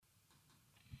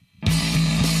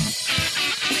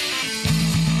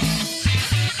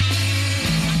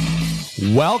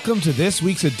Welcome to this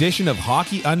week's edition of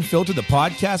Hockey Unfiltered, the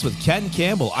podcast with Ken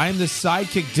Campbell. I'm the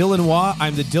sidekick Dylan Waugh.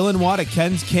 I'm the Dylan Waugh to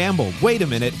Ken's Campbell. Wait a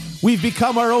minute. We've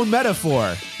become our own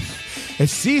metaphor.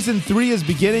 As season 3 is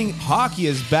beginning, hockey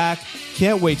is back.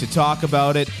 Can't wait to talk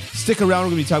about it. Stick around. We're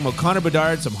going to be talking about Connor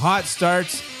Bedard, some hot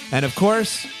starts, and of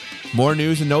course, more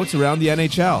news and notes around the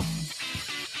NHL.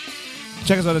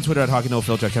 Check us out on Twitter at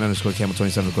HockeyNoFilter, at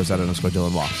Ken_Campbell27, of course, at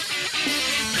 _Dylan Waugh.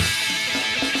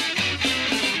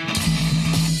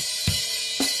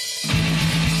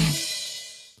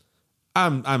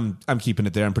 I'm keeping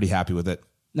it there. I'm pretty happy with it.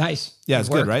 Nice. Yeah, it's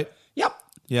good, right? Yep.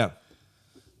 Yeah.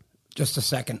 Just a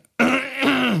second.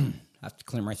 I have to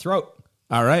clear my throat.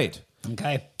 All right.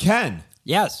 Okay. Ken.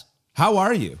 Yes. How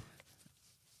are you?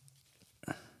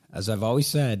 As I've always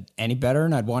said, any better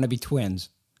and I'd want to be twins.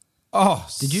 Oh,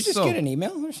 did you just get an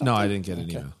email or something? No, I didn't get an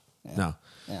email. Yeah. No.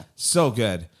 Yeah. So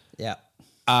good. Yeah.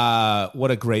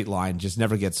 What a great line. Just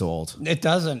never gets old. It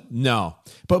doesn't. No.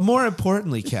 But more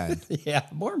importantly, Ken. Yeah,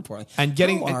 more importantly. And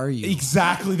getting, how are you?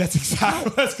 Exactly. That's exactly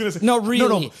what I was going to say. No,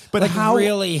 really. No, but like, how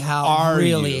really, how are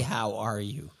really, you? how are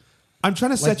you? I'm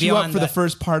trying to set you up for the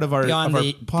first part of our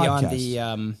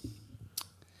podcast.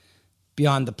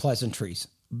 Beyond the pleasantries.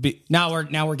 Now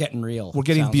we're getting real. We're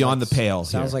getting beyond the pale.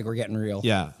 Sounds like we're getting real.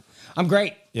 Yeah. I'm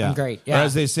great. Yeah. I'm great. Yeah. Or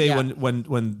as they say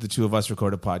when the two of us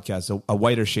record a podcast, a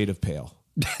whiter shade of pale.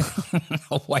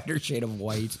 A whiter shade of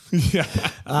white. Yeah.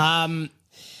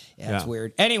 It's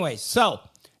weird. Anyway, so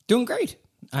doing great.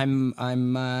 I'm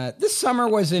this summer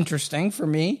was interesting for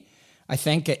me. I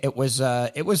think it was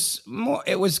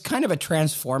kind of a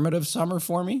transformative summer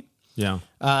for me. Yeah.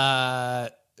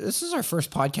 This is our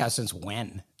first podcast since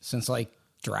when? Since like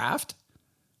draft?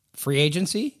 Free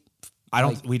agency?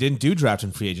 We didn't do draft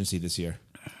and free agency this year.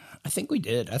 I think we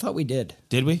did. I thought we did.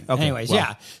 Did we? Okay. Anyways,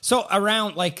 yeah. So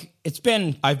around it's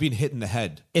been. I've been hit in the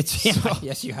head.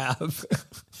 Yes, you have.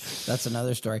 That's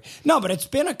another story. No, but it's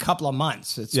been a couple of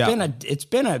months. It's been a few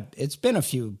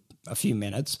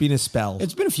minutes. It's been a spell.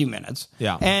 It's been a few minutes.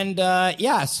 Yeah. And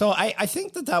so I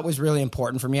think that was really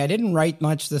important for me. I didn't write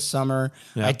much this summer.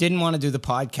 Yeah. I didn't want to do the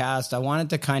podcast. I wanted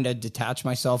to kind of detach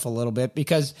myself a little bit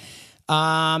because.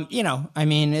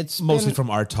 It's mostly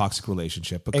from our toxic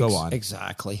relationship, but go on.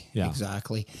 Exactly. Yeah.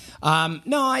 Exactly.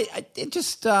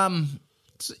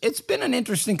 It's been an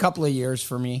interesting couple of years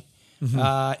for me,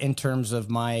 in terms of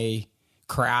my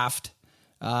craft.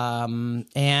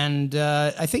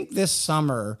 I think this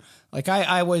summer,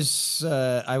 I was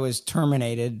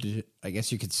terminated, I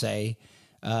guess you could say,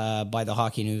 by the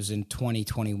Hockey News in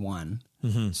 2021,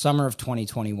 summer of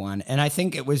 2021. And I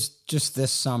think it was just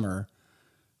this summer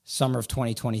of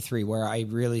 2023, where I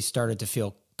really started to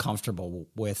feel comfortable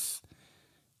with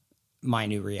my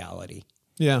new reality.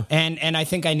 Yeah. And I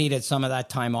think I needed some of that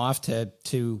time off to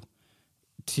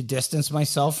distance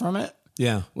myself from it.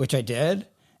 Yeah. Which I did.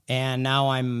 And now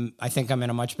I think I'm in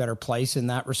a much better place in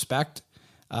that respect.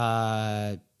 It's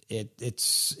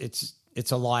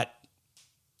a lot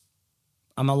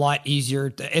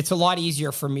easier. It's a lot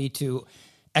easier for me to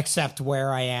accept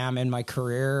where I am in my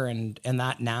career and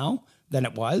that now than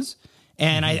it was.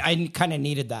 And I kind of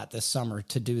needed that this summer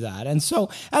to do that. And so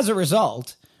as a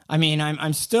result,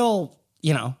 I'm still,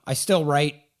 I still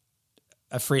write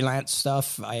a freelance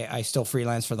stuff. I still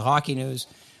freelance for the Hockey News.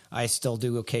 I still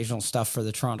do occasional stuff for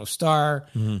the Toronto Star.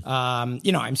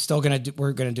 I'm still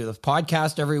we're going to do the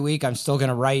podcast every week. I'm still going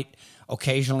to write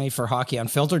occasionally for Hockey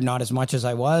Unfiltered, not as much as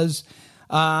I was.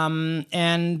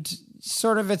 And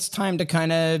sort of it's time to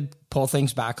kind of pull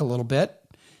things back a little bit.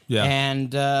 Yeah.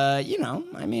 And,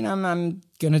 I'm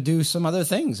going to do some other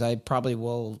things. I probably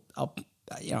will, I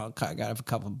got a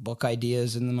couple of book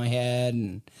ideas in my head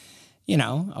and,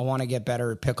 I want to get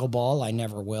better at pickleball. I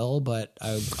never will, but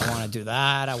I want to do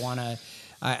that. I want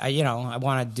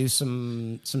to do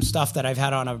some stuff that I've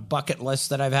had on a bucket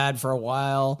list that I've had for a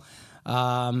while.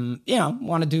 Want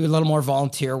to do a little more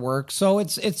volunteer work. So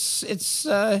it's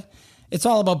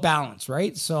all about balance,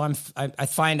 right? So I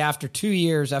find after 2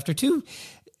 years,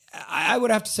 I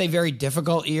would have to say very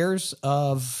difficult years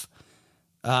of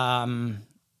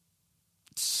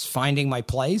finding my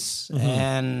place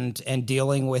and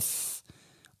dealing with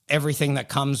everything that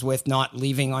comes with not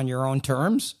leaving on your own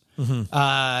terms.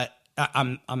 I'm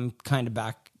kind of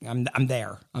back. I'm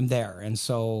there. And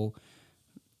so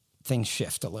things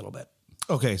shift a little bit.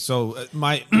 Okay, so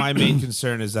my main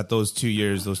concern is that those 2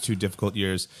 years, those 2 difficult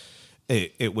years,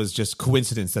 it was just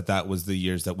coincidence that was the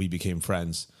years that we became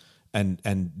friends.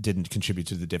 And didn't contribute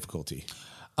to the difficulty.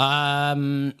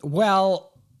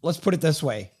 Well, let's put it this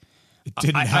way. It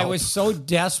didn't help. I was so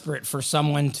desperate for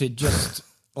someone to just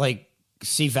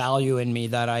see value in me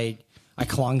that I I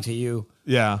clung to you.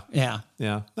 Yeah. Yeah.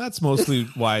 Yeah. That's mostly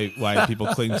why people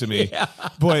cling to me. Yeah.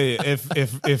 Boy,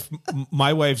 if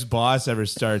my wife's boss ever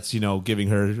starts, giving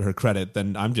her credit,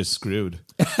 then I'm just screwed.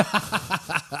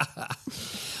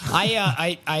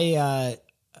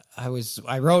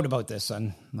 I wrote about this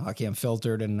on Hockey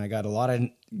Unfiltered, and I got a lot of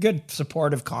good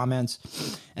supportive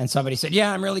comments. And somebody said,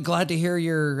 "Yeah, I'm really glad to hear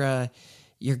you're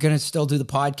going to still do the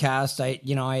podcast. I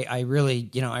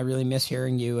really miss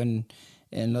hearing you and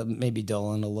maybe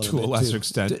Dylan a little bit to a lesser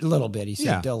extent, a little bit." He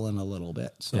said Dylan a little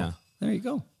bit. So there you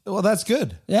go. Well, that's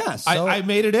good. Yeah, so, I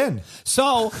made it in.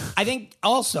 So I think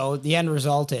also the end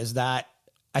result is that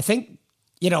I think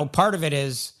part of it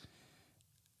is.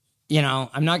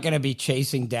 I'm not going to be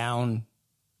chasing down,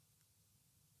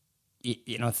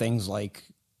 things like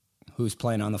who's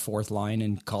playing on the fourth line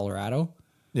in Colorado.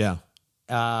 Yeah.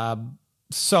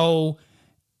 So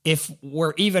if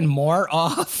we're even more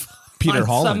off, Peter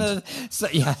Holland. No,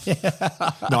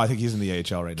 I think he's in the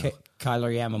AHL right now.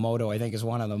 Kyler Yamamoto, I think, is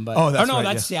one of them. But that's right,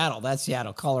 that's Seattle. That's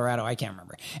Seattle. Colorado, I can't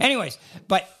remember. Anyways,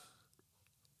 but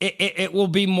it will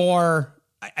be more.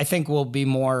 I think will be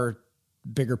more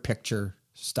bigger picture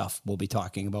stuff we'll be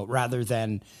talking about rather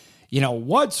than,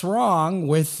 what's wrong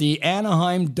with the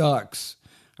Anaheim Ducks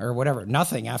or whatever.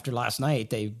 Nothing after last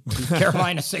night. They beat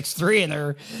Carolina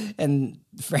 6-3 and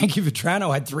Frankie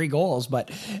Vetrano had 3 goals. But,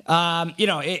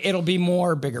 it'll be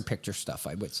more bigger picture stuff,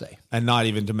 I would say. And not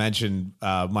even to mention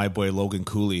my boy Logan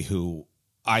Cooley, who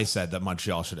I said that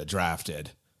Montreal should have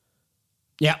drafted.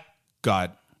 Yeah.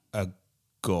 Got a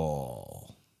goal.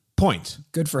 Point.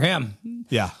 Good for him.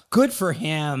 Yeah. Good for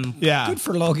him. Yeah. Good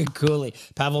for Logan Cooley.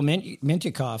 Pavel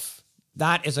Mintyukov,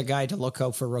 that is a guy to look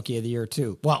out for Rookie of the Year,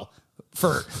 too. Well,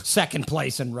 for second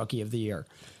place in Rookie of the Year.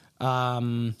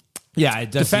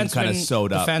 It does seem kind of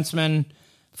sewed up. Defenseman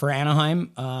for Anaheim,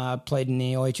 played in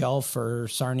the OHL for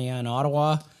Sarnia and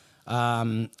Ottawa.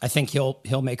 I think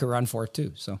he'll make a run for it,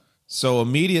 too. So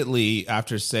immediately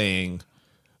after saying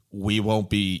we won't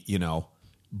be,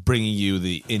 bringing you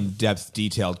the in-depth,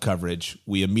 detailed coverage,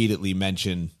 we immediately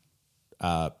mention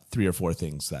 3 or 4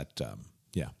 things that,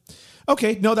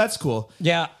 Okay, no, that's cool.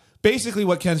 Yeah. Basically,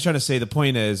 what Ken's trying to say, the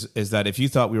point is that if you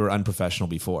thought we were unprofessional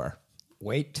before...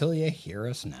 Wait till you hear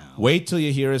us now. Wait till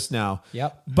you hear us now.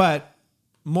 Yep. But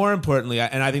more importantly,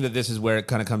 and I think that this is where it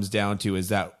kind of comes down to, is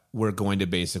that we're going to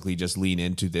basically just lean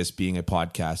into this being a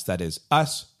podcast that is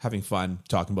us having fun,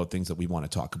 talking about things that we want to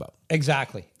talk about.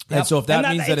 Exactly. And so if that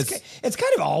means that it's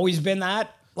kind of always been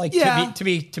that, like, to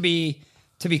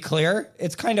be clear,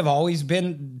 it's kind of always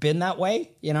been that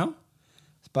way,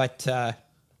 but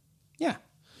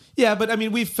yeah, but I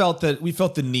mean, we felt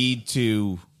the need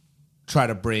to try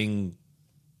to bring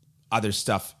other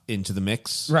stuff into the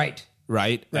mix, right,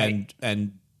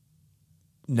 and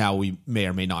now we may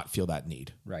or may not feel that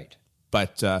need, right.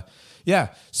 But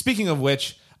speaking of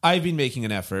which, I've been making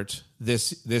an effort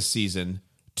this season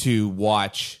to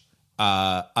watch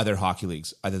other hockey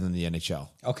leagues other than the NHL.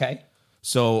 Okay.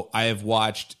 So I have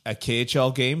watched a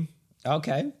KHL game.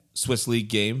 Okay. Swiss League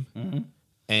game. Mm-hmm.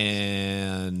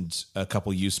 And a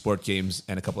couple U Sport games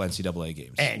and a couple NCAA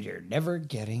games. And you're never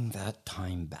getting that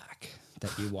time back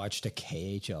that you watched a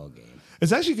KHL game.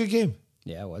 It's actually a good game.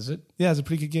 Yeah, was it? Yeah, it was a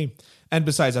pretty good game. And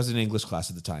besides, I was in English class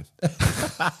at the time.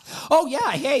 Oh,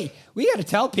 yeah. Hey, we got to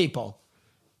tell people.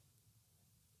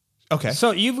 Okay.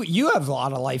 So you have a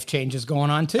lot of life changes going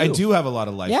on, too. I do have a lot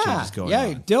of life changes going on.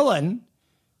 Yeah, Dylan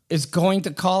is going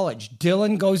to college.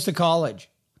 Dylan goes to college.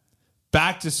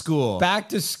 Back to school. Back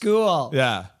to school.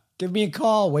 Yeah. Give me a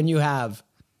call when you have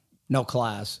no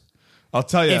class. I'll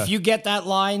tell you. If you get that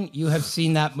line, you have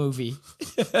seen that movie.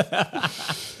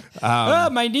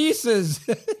 My nieces.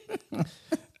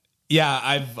 Yeah,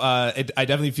 I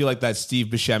definitely feel like that Steve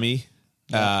Buscemi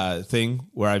thing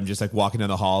where I'm just like walking down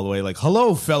the hallway like,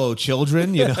 hello, fellow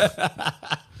children.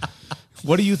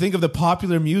 What do you think of the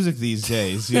popular music these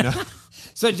days?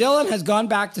 So Dylan has gone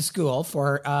back to school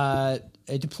for a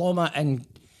diploma in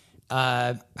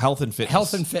health and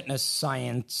fitness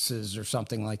sciences or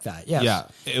something like that. Yes. Yeah.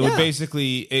 It would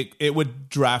basically, it would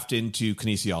draft into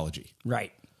kinesiology.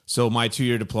 Right. So my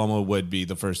 2-year diploma would be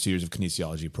the first 2 years of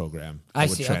kinesiology program. I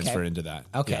would transfer into that.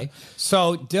 Okay. Yeah.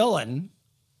 So Dylan,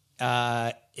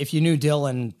 if you knew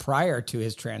Dylan prior to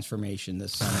his transformation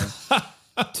this summer,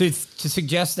 to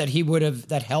suggest that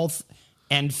that health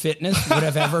and fitness would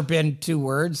have ever been 2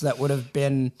 words that would have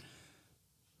been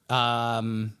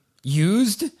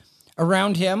used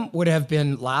around him would have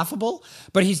been laughable,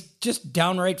 but he's just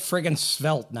downright friggin'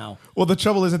 svelte now. Well, the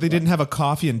trouble is that they didn't have a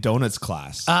coffee and donuts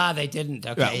class. They didn't.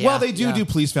 Okay. Yeah. Well, they do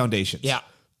police foundations. Yeah.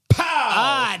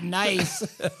 Pow! Nice.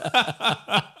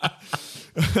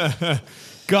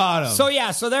 Got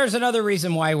him. So there's another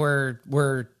reason why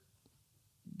we're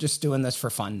just doing this for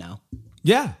fun now.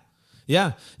 Yeah.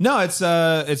 No,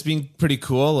 it's been pretty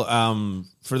cool.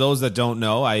 For those that don't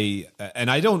know, I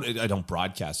don't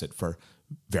broadcast it for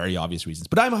very obvious reasons,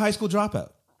 but I'm a high school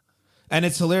dropout, and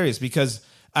it's hilarious because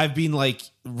I've been like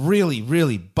really,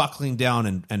 really buckling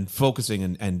down and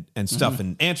focusing and stuff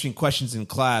and answering questions in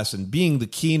class and being the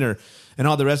keener and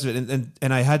all the rest of it.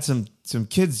 And I had some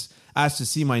kids ask to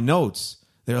see my notes.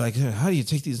 They're like, "How do you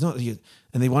take these notes?"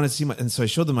 And they wanted to see and so I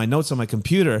showed them my notes on my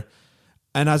computer.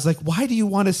 And I was like, why do you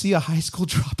want to see a high school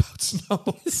dropout's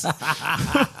notes?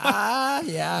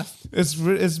 Yeah.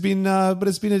 It's been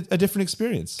a different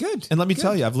experience. Good. And let me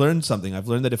tell you, I've learned something. I've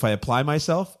learned that if I apply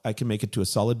myself, I can make it to a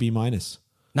solid B-.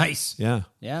 Nice. Yeah.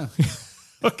 Yeah.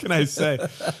 What can I say?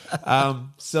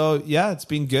 So yeah, it's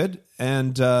been good.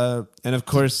 And of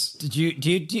course, Do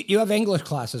you have English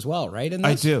class as well, right? In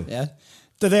this? I do. Yeah.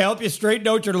 Do they help you straighten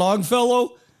out your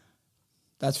Longfellow?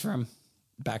 That's from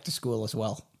back to school as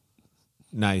well.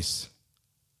 nice.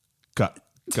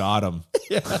 Got him.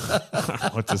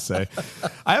 What to say?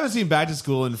 I haven't seen Back to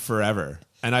School in forever.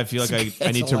 And I feel like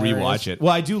I need to rewatch it.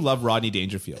 Well, I do love Rodney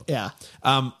Dangerfield. Yeah.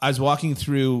 I was walking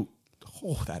through.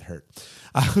 Oh, that hurt.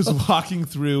 I was walking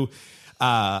through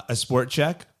a sport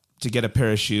check to get a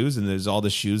pair of shoes, and there's all the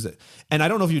shoes. And I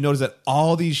don't know if you noticed that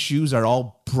all these shoes are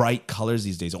all bright colors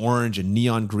these days, orange and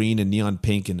neon green and neon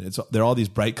pink, and they're all these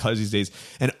bright colors these days.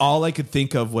 And all I could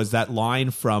think of was that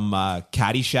line from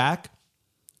Caddyshack,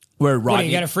 where Rodney. What,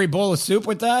 you got a free bowl of soup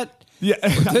with that? Yeah.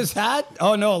 With this hat?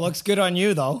 Oh no, it looks good on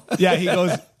you though. Yeah,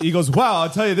 he goes, wow, I'll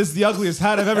tell you, this is the ugliest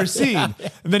hat I've ever seen. And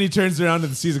then he turns around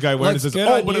and sees a guy wearing it and says,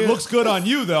 oh, but it looks good on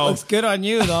you though. Looks good on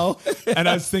you though. And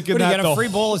I was thinking What, that you got a free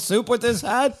bowl of soup with this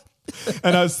hat?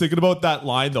 And I was thinking about that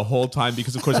line the whole time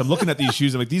because, of course, I'm looking at these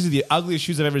shoes. I'm like, these are the ugliest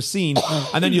shoes I've ever seen.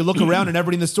 And then you look around and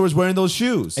everybody in the store is wearing those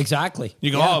shoes. Exactly.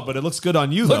 You go, oh, but it looks good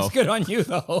on you, though. Looks good on you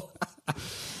though.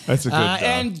 That's a good job.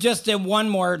 And just one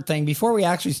more thing before we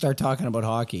actually start talking about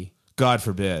hockey. God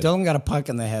forbid. Dylan got a puck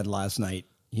in the head last night.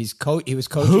 He was coaching.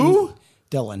 Who?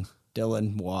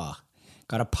 Dylan Waugh.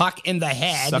 Got a puck in the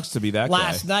head. Sucks to be that guy.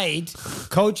 Last night,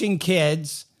 coaching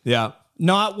kids. Yeah.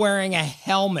 Not wearing a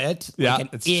helmet. Yeah, like an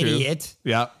it's idiot.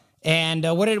 True. Yeah. And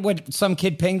what some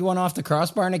kid pinged one off the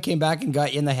crossbar and it came back and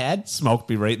got you in the head. Smoke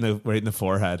be right in the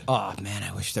forehead. Oh man,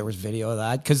 I wish there was video of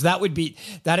that because that'd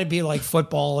be like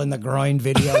football in the groin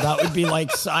video. That would be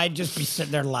like I'd just be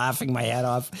sitting there laughing my head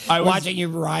off, watching you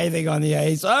writhing on the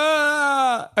ice.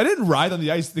 Ah! I didn't writhe on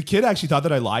the ice. The kid actually thought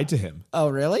that I lied to him. Oh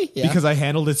really? Yeah. Because I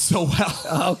handled it so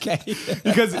well. Okay.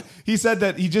 Because he said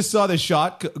that he just saw the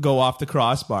shot go off the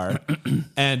crossbar,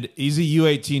 and he's a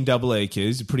U18 AA kid.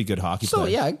 He's a pretty good hockey player. So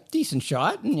yeah. Decent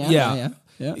shot. Yeah.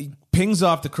 He pings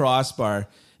off the crossbar,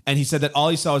 and he said that all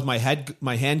he saw was my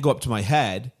hand go up to my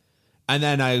head, and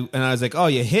then I was like, "Oh,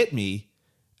 you hit me,"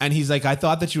 and he's like, "I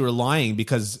thought that you were lying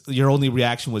because your only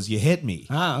reaction was you hit me."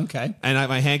 Ah, okay. And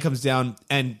my hand comes down,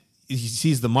 and he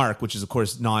sees the mark, which is of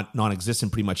course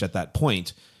non-existent pretty much at that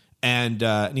point, and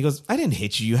he goes, "I didn't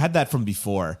hit you. You had that from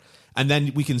before." And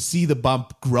then we can see the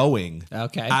bump growing.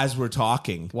 Okay. As we're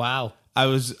talking. Wow. I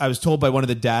was told by one of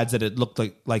the dads that it looked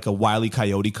like a Wile E.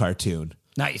 Coyote cartoon.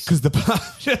 Nice. Because the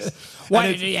why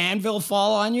did the anvil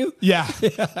fall on you? Yeah,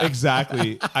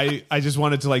 exactly. I just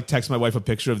wanted to like text my wife a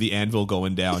picture of the anvil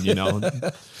going down, you know.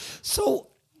 So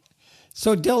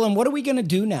Dylan, what are we gonna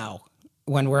do now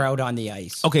when we're out on the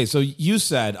ice? Okay, so you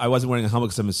said I wasn't wearing a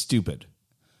helmet because I'm stupid.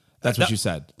 That's what you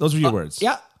said. Those were your words.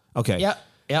 Yeah. Okay. Yeah.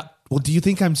 Yeah. Well, do you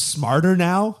think I'm smarter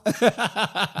now? Do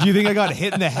you think I got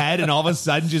hit in the head and all of a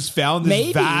sudden just found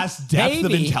this vast depth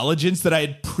of intelligence that I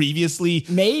had previously?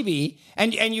 Maybe.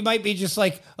 And you might be just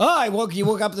like, oh, you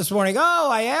woke up this morning. Oh,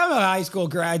 I am a high school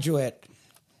graduate.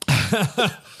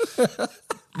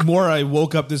 More, I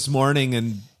woke up this morning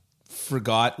and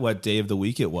forgot what day of the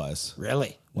week it was.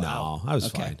 Really? Wow. No, I was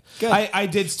fine. Good. I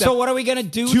did step. So what are we going to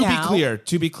do now?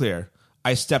 To be clear,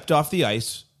 I stepped off the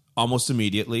ice almost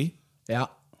immediately. Yeah.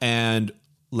 And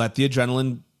let the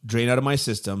adrenaline drain out of my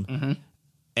system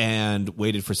and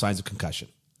waited for signs of concussion.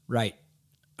 Right.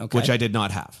 Okay. Which I did not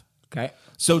have. Okay.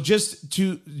 So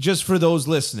just for those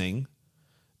listening,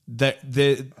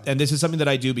 and this is something that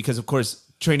I do because, of course,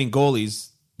 training goalies,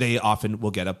 they often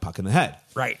will get a puck in the head.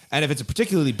 Right. And if it's a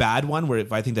particularly bad one, where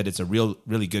if I think that it's a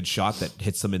really good shot that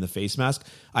hits them in the face mask,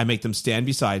 I make them stand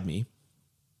beside me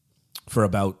for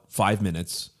about 5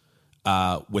 minutes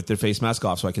with their face mask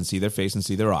off so I can see their face and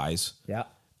see their eyes. Yeah.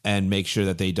 And make sure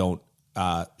that they don't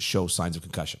show signs of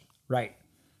concussion. Right.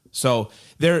 So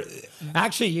there,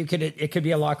 Actually, it could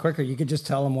be a lot quicker. You could just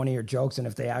tell them one of your jokes, and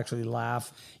if they actually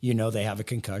laugh, they have a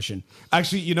concussion.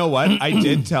 actually, you know what? I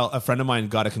did tell a friend of mine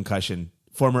got a concussion.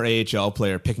 Former AHL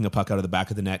player picking a puck out of the back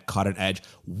of the net, caught an edge,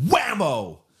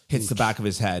 whammo! Hits the back of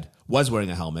his head. Was wearing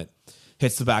a helmet.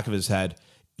 Hits the back of his head.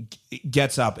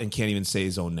 Gets up and can't even say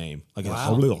his own name. Like,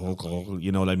 wow.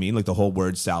 You know what I mean? Like the whole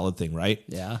word salad thing, right?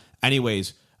 Yeah.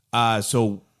 Anyways,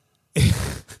 so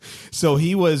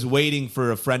he was waiting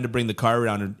for a friend to bring the car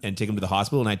around and take him to the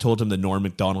hospital, and I told him the Norm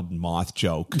Macdonald moth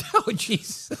joke. Oh,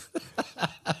 jeez.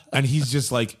 And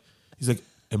he's like,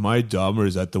 am I dumb or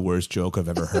is that the worst joke I've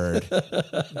ever heard?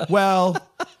 Well,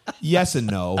 yes and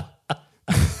no.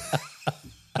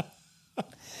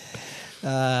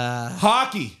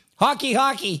 Hockey.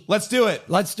 Hockey. Let's do it.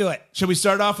 Let's do it. Should we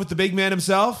start off with the big man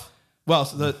himself? Well,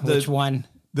 Which one?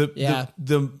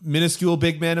 The minuscule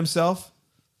big man himself.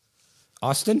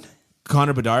 Austin?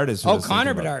 Connor Bedard is. Oh,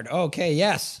 Connor Bedard. Okay,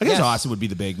 yes. I guess Austin would be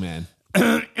the big man.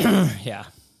 Yeah.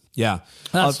 Yeah.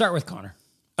 Let's start with Connor.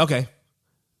 Okay.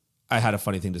 I had a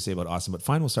funny thing to say about Austin, but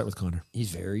fine, we'll start with Connor.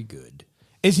 He's very good.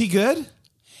 Is he good?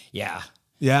 Yeah.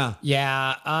 Yeah.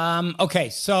 Yeah. Okay,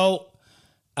 so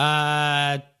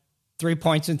 3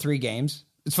 points in 3 games.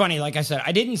 It's funny, like I said,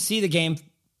 I didn't see the game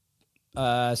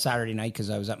Saturday night because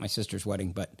I was at my sister's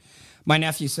wedding, but my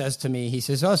nephew says to me, he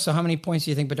says, oh, so how many points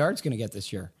do you think Bedard's going to get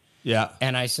this year? Yeah.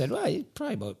 And I said, well,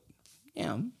 probably about,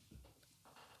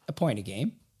 a point a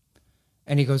game.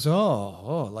 And he goes,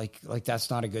 like that's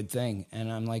not a good thing.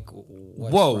 And I'm like,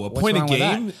 whoa, a point a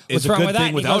game is a good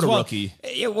thing without a rookie.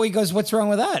 Well, he goes, what's wrong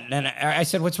with that? And I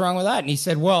said, what's wrong with that? And he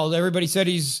said, well, everybody said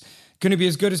he's going to be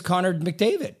as good as Connor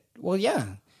McDavid. Well, yeah.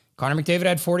 Connor McDavid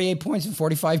had 48 points in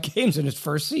 45 games in his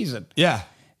first season. Yeah.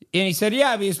 And he said,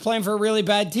 yeah, but he was playing for a really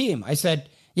bad team. I said,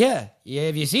 yeah.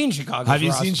 Have you seen Chicago's roster?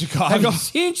 Have you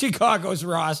seen Chicago's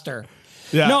roster?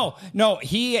 Yeah. No,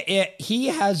 he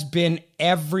has been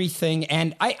everything,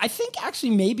 and I think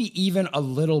actually maybe even a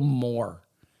little more.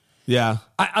 Yeah.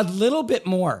 A little bit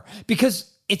more,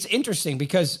 because it's interesting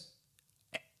because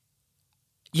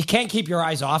you can't keep your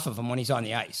eyes off of him when he's on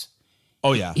the ice.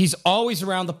 Oh, yeah. He's always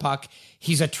around the puck.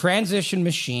 He's a transition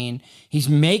machine. He's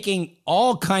making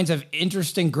all kinds of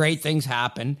interesting, great things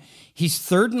happen. He's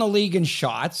third in the league in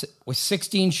shots with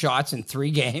 16 shots in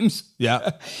 3 games.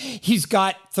 Yeah. He's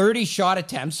got 30 shot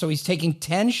attempts, so he's taking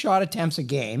 10 shot attempts a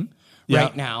game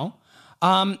right now.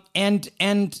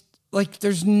 And like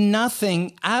there's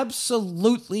nothing,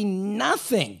 absolutely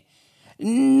nothing,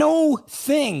 no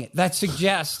thing that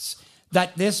suggests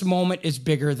that this moment is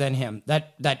bigger than him,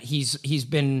 that he's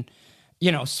been,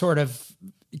 sort of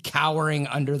cowering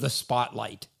under the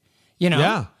spotlight,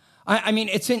 Yeah. I mean,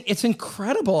 it's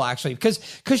incredible actually, because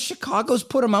Chicago's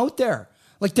put him out there.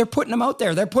 Like they're putting him out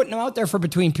there. They're putting him out there for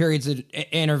between periods of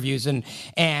interviews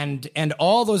and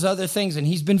all those other things. And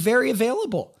he's been very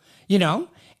available,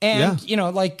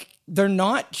 like they're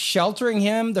not sheltering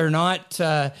him. They're not,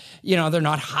 they're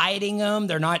not hiding him.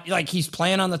 They're not like he's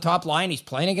playing on the top line. He's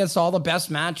playing against all the best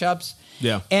matchups.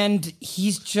 Yeah. And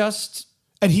he's just...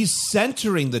 And he's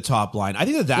centering the top line. I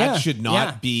think that should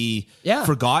not be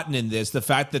forgotten in this. The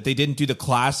fact that they didn't do the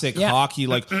classic hockey,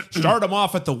 like start him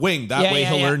off at the wing. That way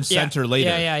he'll learn center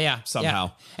later.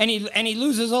 Somehow. Yeah. And he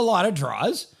loses a lot of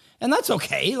draws. And that's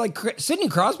okay. Like Sidney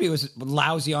Crosby was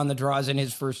lousy on the draws in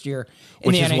his first year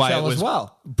in the NHL as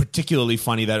well. Particularly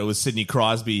funny that it was Sidney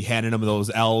Crosby handing him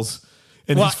those L's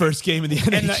in his first game in the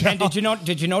NHL. And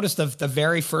did you notice the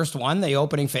very first one, the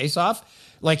opening faceoff?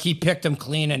 Like he picked him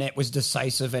clean and it was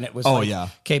decisive and it was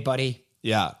okay, buddy.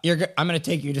 Yeah. I'm going to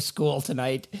take you to school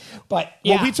tonight. But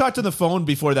well, we talked on the phone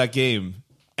before that game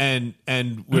and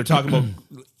we were talking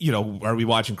about, are we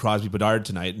watching Crosby Bedard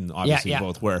tonight? And obviously we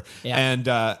both were. Yeah. And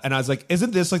I was like,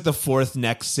 isn't this like the fourth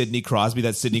next Sidney Crosby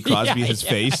that Sidney Crosby has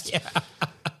faced? Yeah.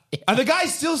 And the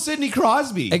guy's still Sidney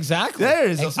Crosby. Exactly.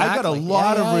 I got a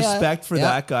lot of respect for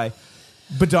that guy.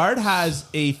 Bedard has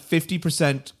a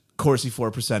 50% Corsi for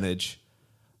percentage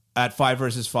at 5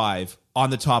 versus 5 on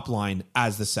the top line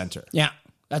as the center. Yeah,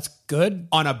 that's good.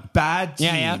 On a bad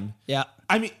team. Yeah.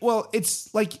 I mean, well,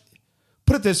 it's like,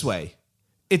 put it this way.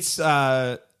 It's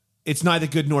neither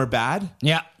good nor bad.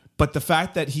 Yeah. But the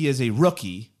fact that he is a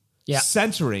rookie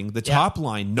centering the top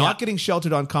line, not getting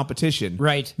sheltered on competition,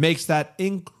 makes that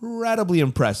incredibly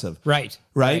impressive. Right.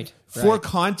 For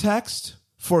context,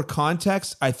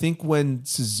 I think when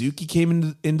Suzuki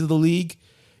came into the league,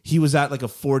 he was at like a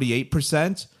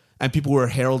 48%, and people were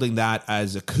heralding that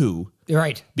as a coup.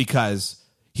 Right. Because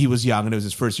he was young and it was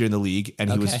his first year in the league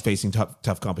and he was facing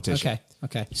tough competition.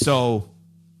 Okay. So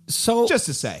just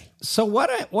to say. So what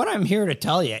I'm here to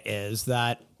tell you is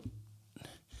that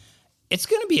it's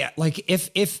going to be like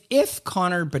if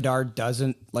Connor Bedard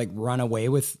doesn't like run away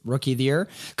with Rookie of the Year,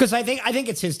 because I think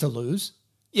it's his to lose.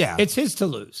 Yeah. It's his to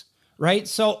lose, right?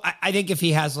 So I think if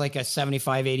he has like a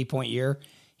 75, 80 point year,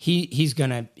 he's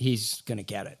gonna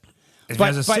get it. If he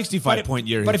has a 65 point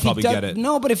year, he'll probably get it.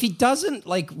 No, but if he doesn't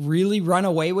like really run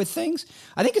away with things,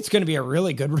 I think it's going to be a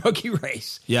really good rookie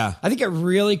race. Yeah. I think it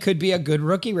really could be a good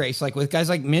rookie race, like with guys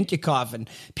like Mintyukov and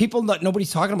people that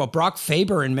nobody's talking about, Brock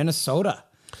Faber in Minnesota.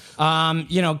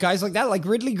 Guys like that, like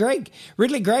Ridley Gregg.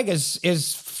 Ridley Gregg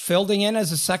is filling in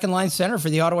as a second line center for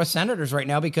the Ottawa Senators right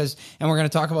now and we're going to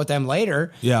talk about them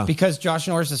later. Yeah. Because Josh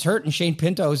Norris is hurt and Shane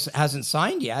Pinto hasn't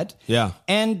signed yet. Yeah.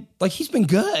 And like he's been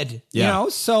good,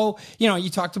 So, you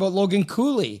talked about Logan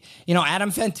Cooley.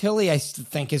 Adam Fantilli, I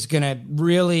think, is going to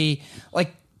really,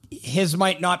 like, his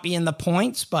might not be in the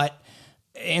points, but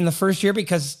in the first year,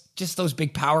 because just those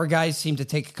big power guys seem to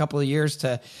take a couple of years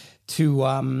to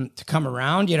come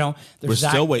around. We're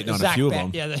still waiting on a few of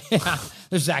them. Yeah,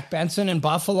 there's Zach Benson in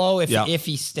Buffalo. If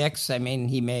he sticks, I mean,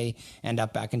 he may end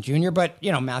up back in junior. But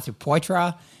Matthew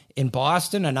Poitras in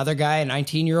Boston, another guy, a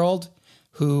 19-year-old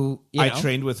who I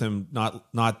trained with him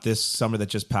not this summer that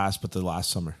just passed, but the last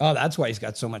summer. Oh, that's why he's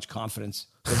got so much confidence.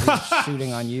 He's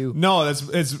shooting on you. No,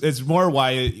 it's more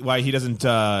why he doesn't.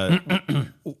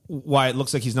 Why it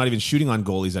looks like he's not even shooting on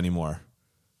goalies anymore.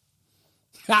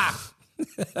 Pow.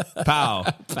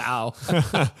 But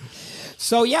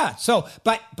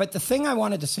the thing I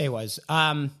wanted to say was,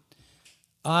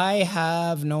 I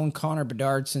have known Connor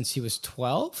Bedard since he was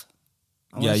 12.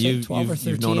 Yeah, you've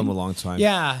known him a long time.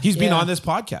 Yeah. He's been on this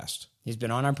podcast. He's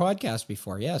been on our podcast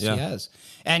before. Yes, Yeah. he has.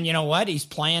 And you know what? He's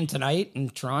playing tonight in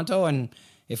Toronto. And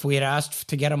if we had asked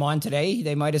to get him on today,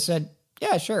 they might have said,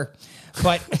 yeah, sure.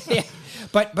 But,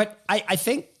 but I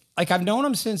think, like, I've known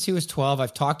him since he was 12.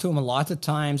 I've talked to him a lot of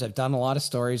times. I've done a lot of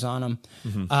stories on him.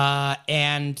 Mm-hmm.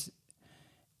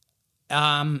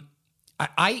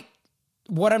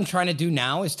 What I'm trying to do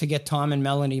now is to get Tom and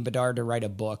Melanie Bedard to write a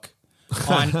book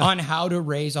on how to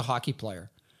raise a hockey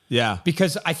player. Yeah.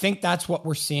 Because I think that's what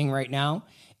we're seeing right now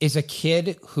is a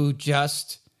kid who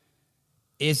just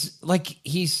is like,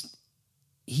 he's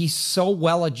so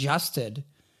well adjusted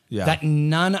that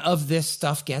none of this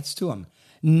stuff gets to him.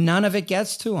 None of it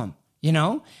gets to him,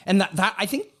 And that I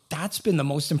think that's been the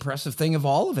most impressive thing of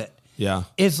all of it. Yeah.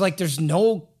 Is like there's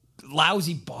no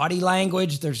lousy body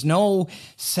language. There's no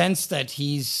sense that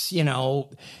he's,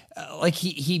 like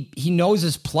he knows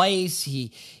his place.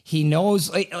 He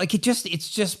knows like it's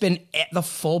just been the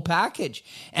full package.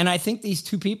 And I think these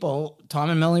two people, Tom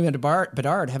and Melanie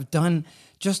Bedard, have done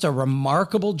just a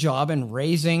remarkable job in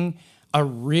raising a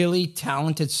really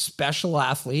talented special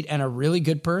athlete and a really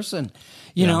good person.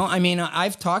 You know, I mean,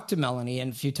 I've talked to Melanie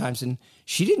a few times and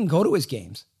she didn't go to his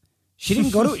games. She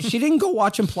didn't go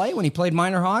watch him play when he played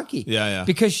minor hockey. Yeah.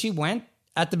 Because she went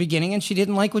at the beginning and she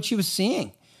didn't like what she was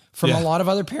seeing from a lot of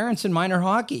other parents in minor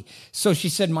hockey. So she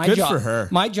said, my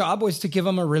job was to give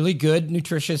him a really good,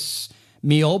 nutritious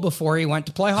meal before he went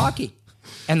to play hockey.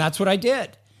 And that's what I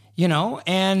did,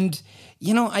 and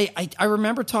I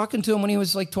remember talking to him when he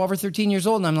was like 12 or 13 years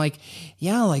old. And I'm like,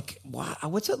 wow,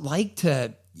 what's it like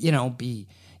to, be,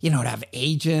 to have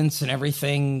agents and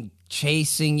everything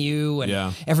chasing you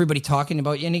and everybody talking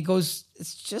about you. And he goes,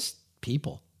 it's just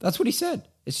people. That's what he said.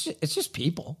 It's just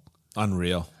people.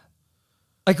 Unreal.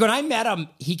 Like when I met him,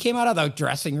 he came out of a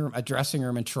dressing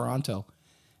room in Toronto.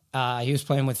 He was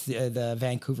playing with the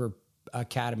Vancouver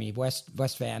Academy,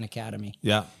 West Van Academy.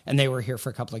 Yeah. And they were here for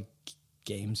a couple of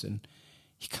games and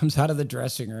he comes out of the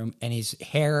dressing room and his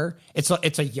hair, it's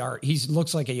a yard. He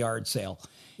looks like a yard sale.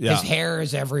 Yeah. His hair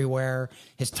is everywhere.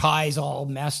 His tie's all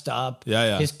messed up.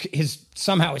 Yeah. His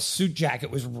somehow his suit jacket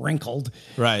was wrinkled.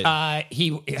 Right.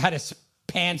 He had his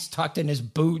pants tucked in his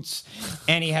boots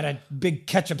and he had a big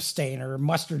ketchup stain or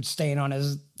mustard stain on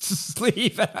his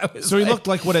sleeve. So he looked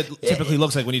like what it typically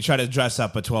looks like when you try to dress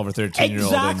up a 12 or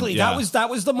 13-year-old. Exactly. That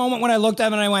was the moment when I looked at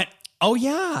him and I went, oh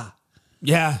yeah.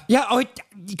 Yeah. Yeah. Oh,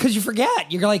 because you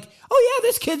forget. You're like, oh yeah,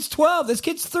 this kid's 12. This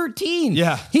kid's 13.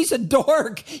 Yeah. He's a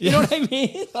dork. You know what I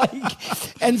mean? Like,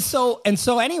 and so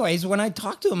anyways, when I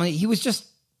talked to him, he was just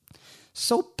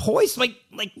so poised. Like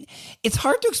it's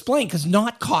hard to explain because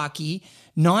not cocky,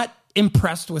 not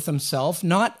impressed with himself,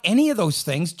 not any of those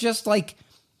things. Just like,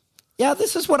 yeah,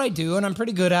 this is what I do and I'm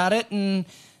pretty good at it. And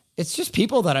it's just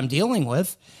people that I'm dealing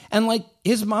with. And like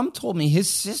his mom told me his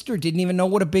sister didn't even know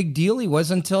what a big deal he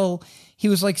was until he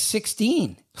was like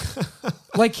 16.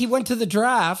 Like he went to the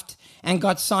draft and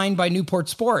got signed by Newport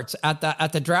Sports at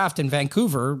the draft in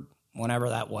Vancouver, whenever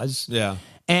that was. Yeah.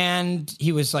 And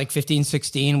he was like 15,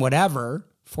 16, whatever,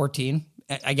 14.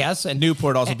 I guess. And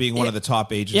Newport also being one of the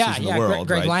top agencies in the world.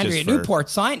 Greg right? Landry at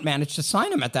Newport managed to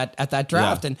sign him at that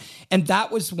draft. Yeah. And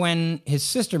that was when his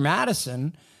sister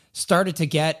Madison started to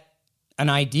get an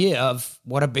idea of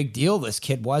what a big deal this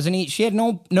kid was. And she had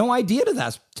no idea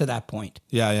to that point.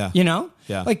 Yeah. You know?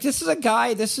 Yeah. Like, this is a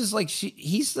guy,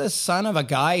 he's the son of a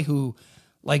guy who,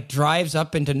 like, drives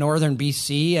up into northern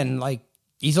BC and, like,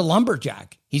 he's a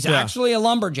lumberjack. He's actually a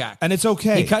lumberjack. And it's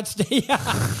okay. He cuts,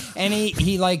 and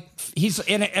he's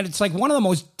in it, and it's like one of the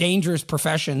most dangerous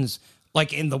professions,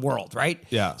 like, in the world, right?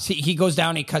 Yeah. So he goes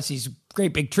down, he cuts these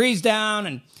great big trees down,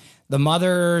 and the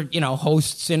mother,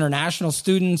 hosts international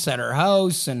students at her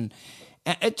house, and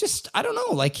it just, I don't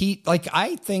know,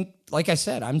 I think, like I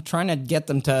said, I'm trying to get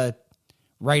them to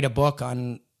write a book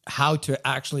on how to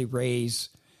actually raise,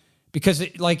 because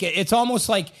it's almost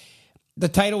like the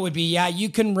title would be, you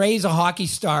can raise a hockey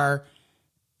star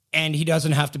and he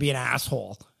doesn't have to be an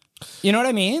asshole. You know what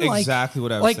I mean? Exactly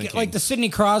what I was thinking. Like the Sidney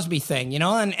Crosby thing,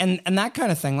 and that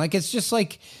kind of thing. Like, it's just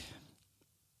like,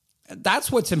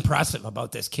 that's what's impressive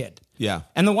about this kid. Yeah.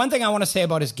 And the one thing I want to say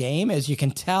about his game is you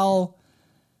can tell,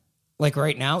 like,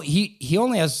 right now, he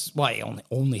only has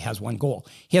one goal.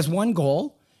 He has one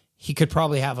goal. He could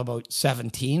probably have about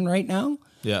 17 right now.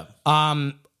 Yeah.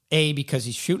 A, because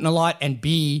he's shooting a lot, and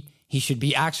B, he should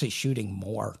be actually shooting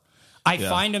more. I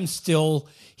find him still,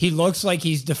 he looks like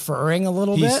he's deferring a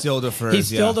little bit. He still defers. He's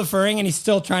still deferring, and he's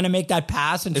still trying to make that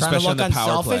pass and especially trying to look on the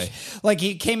power unselfish. play. Like,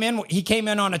 he came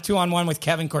in on a 2-on-1 with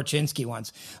Kevin Korchinski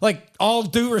once. Like, all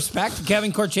due respect to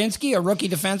Kevin Korchinski, a rookie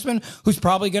defenseman who's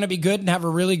probably going to be good and have a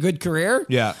really good career.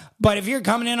 Yeah. But if you're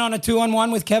coming in on a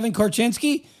 2-on-1 with Kevin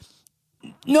Korchinski,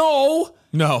 no,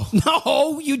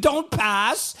 you don't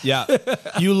pass. Yeah.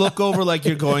 You look over like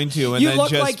you're going to, and you then look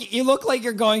just you look like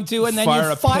you're going to, and then fire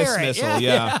you a fire piss it. missile.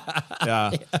 Yeah.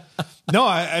 No,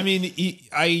 I mean,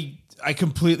 I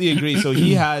completely agree. So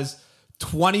he has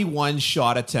 21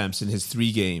 shot attempts in his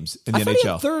 3 games in the I thought NHL. he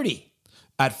had 30.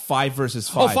 At 5 versus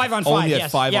 5. Oh, 5 on 5. Only yes.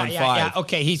 at 5 on 5. Yeah.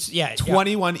 Okay, he's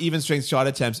 21 even strength shot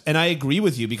attempts. And I agree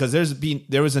with you, because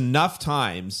there was enough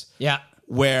times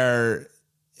where,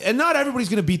 and not everybody's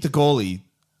going to beat the goalie,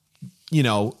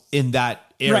 in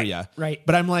that area. Right.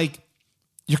 But I'm like,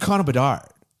 you're Connor Bedard.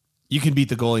 You can beat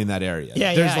the goalie in that area.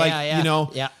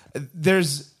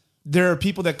 There are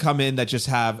people that come in that just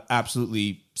have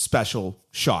absolutely special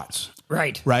shots.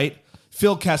 Right.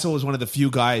 Phil Kessel was one of the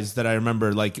few guys that I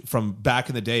remember, like, from back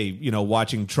in the day,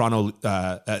 watching Toronto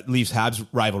Leafs Habs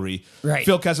rivalry. Right.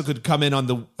 Phil Kessel could come in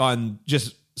on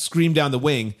just scream down the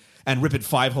wing and rip it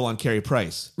 5-hole on Carey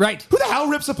Price. Right. Who the hell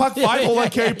rips a puck 5-hole on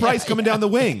Carey Price coming down the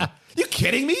wing? You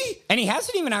kidding me? And he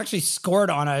hasn't even actually scored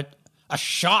on a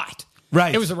shot.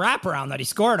 Right. It was a wraparound that he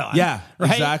scored on. Yeah,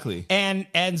 right? exactly.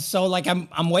 And so, like,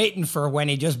 I'm waiting for when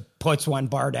he just puts one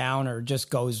bar down or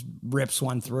just rips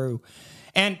one through.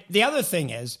 And the other thing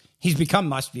is, he's become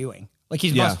must viewing. Like,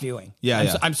 he's must viewing.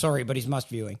 Yeah. I'm sorry, but he's must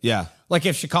viewing. Yeah. Like,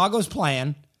 if Chicago's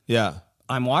playing,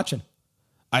 I'm watching.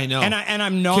 I know. And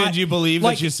I'm not. Can you believe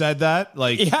that you said that?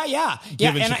 Like, yeah.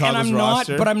 Given Chicago's I'm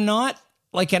roster? not, but I'm not,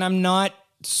 like, and I'm not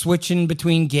switching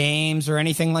between games or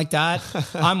anything like that.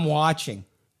 I'm watching,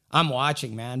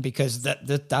 man, because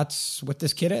that's what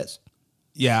this kid is.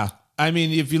 Yeah. I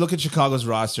mean, if you look at Chicago's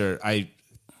roster,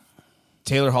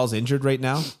 Taylor Hall's injured right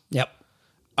now. Yep.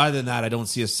 Other than that, I don't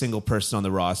see a single person on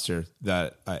the roster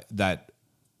that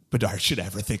Bedard should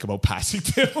ever think about passing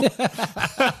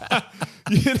to.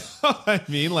 You know what I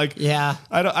mean? Like, I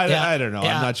don't know.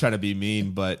 Yeah. I'm not trying to be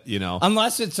mean, but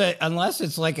unless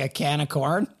it's like a can of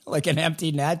corn, like an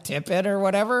empty net, tip it or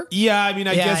whatever. Yeah, I mean,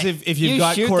 I guess if you've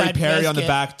got Corey Perry on the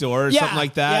back door or something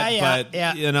like that,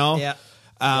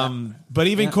 but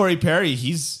even Corey Perry,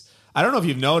 I don't know if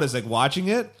you've noticed, like, watching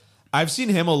it, I've seen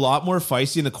him a lot more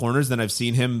feisty in the corners than I've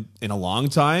seen him in a long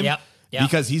time. Yep.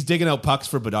 Because he's digging out pucks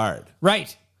for Bedard.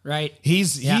 Right.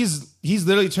 He's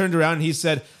literally turned around and he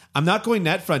said, I'm not going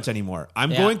net front anymore. I'm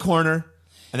going corner,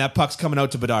 and that puck's coming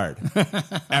out to Bedard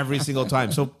every single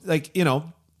time. So, like,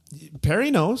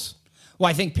 Perry knows. Well,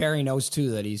 I think Perry knows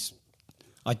too that he's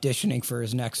auditioning for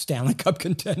his next Stanley Cup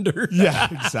contender. Yeah,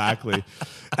 exactly.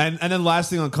 And then last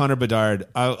thing on Connor Bedard,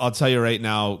 I'll tell you right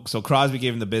now. So Crosby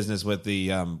gave him the business with the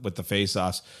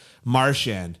faceoffs.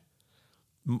 Marchand,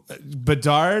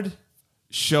 Bedard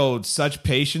showed such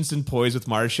patience and poise with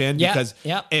Marchand because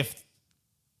if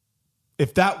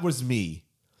that was me,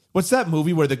 what's that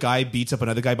movie where the guy beats up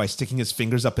another guy by sticking his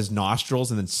fingers up his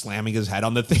nostrils and then slamming his head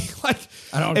on the thing? Like,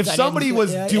 if somebody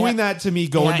was doing that to me,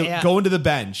 going to the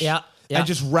bench, and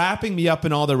just wrapping me up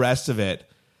and all the rest of it,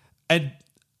 and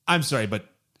I'm sorry, but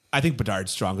I think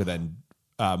Bedard's stronger than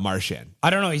Marchand? I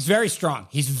don't know. He's very strong.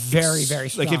 He's very, very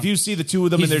strong. Like if you see the two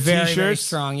of them in their very, t-shirts. Very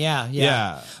strong.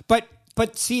 Yeah.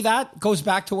 But see, that goes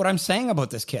back to what I'm saying about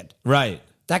this kid. Right.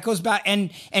 That gogoes back,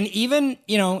 and even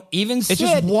Sid,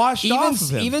 just washed off of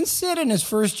him. Even Sid in his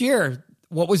first year,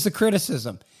 what was the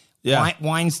criticism? Yeah,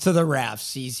 whines to the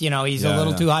refs. He's a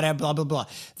little too hot at blah blah blah.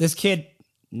 This kid,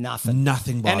 nothing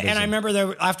bothers him. And I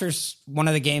remember after one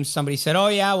of the games, somebody said, "Oh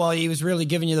yeah, well he was really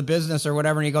giving you the business or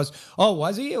whatever," and he goes, "Oh,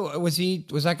 was he?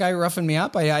 Was that guy roughing me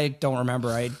up? I don't remember.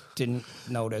 I didn't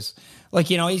notice." Like,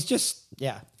 he's just,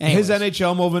 yeah. Anyways. His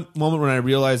NHL moment when I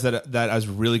realized that I was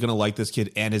really going to like this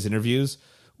kid and his interviews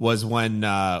was when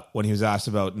he was asked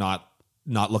about not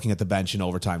looking at the bench in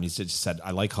overtime. He just said,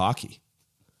 "I like hockey."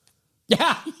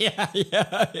 Yeah.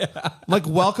 Like,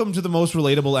 welcome to the most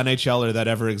relatable NHLer that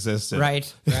ever existed.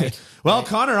 Right. Well, right.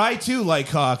 Connor, I too like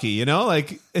hockey,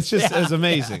 like it's just it's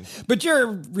amazing. Yeah. But you're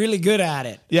really good at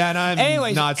it. Yeah, and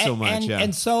I'm not so much.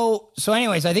 And so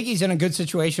anyways, I think he's in a good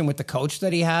situation with the coach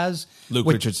that he has. Luke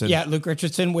Richardson. Yeah, Luke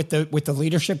Richardson with the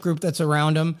leadership group that's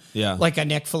around him. Yeah. Like a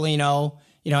Nick Foligno,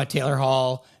 a Taylor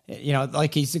Hall,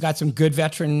 like he's got some good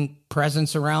veteran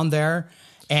presence around there.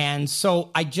 And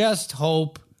so I just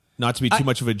hope, not to be too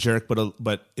much of a jerk,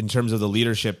 but in terms of the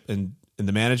leadership and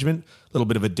the management, a little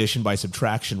bit of addition by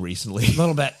subtraction recently. A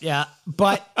little bit, yeah.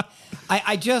 But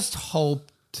I just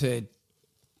hope that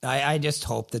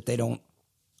they don't,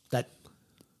 that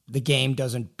the game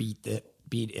doesn't beat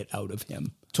it out of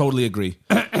him. Totally agree.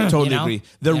 Totally agree.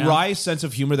 The wry sense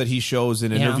of humor that he shows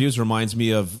in interviews reminds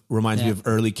me of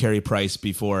early Carey Price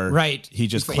before he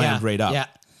just clammed right up.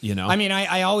 Yeah. I mean,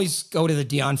 I always go to the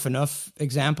Dion Phaneuf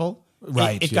example.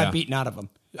 Right. It got beaten out of him.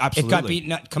 Absolutely. It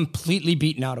got completely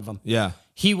beaten out of him. Yeah.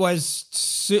 He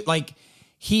was like,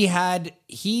 he had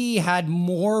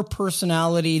more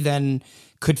personality than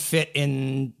could fit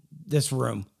in this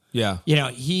room. Yeah.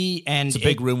 It's a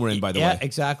big room we're in, by the way. Yeah,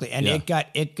 exactly. And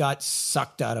it got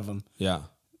sucked out of him. Yeah.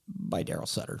 By Daryl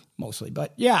Sutter mostly.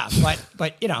 But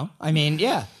I mean,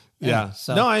 yeah. Yeah.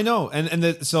 So. No, I know.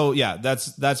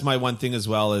 That's my one thing as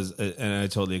well and I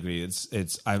totally agree.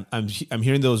 I'm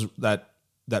hearing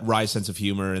that wry sense of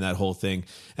humor and that whole thing.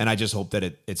 And I just hope that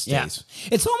it stays. Yeah.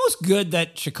 It's almost good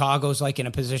that Chicago's like in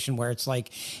a position where it's like,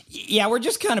 yeah, we're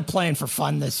just kind of playing for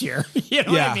fun this year. You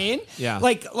know what I mean? Yeah.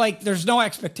 Like there's no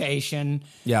expectation.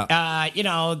 Yeah.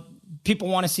 People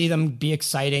want to see them be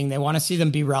exciting. They want to see them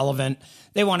be relevant.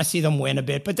 They want to see them win a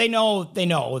bit, but they know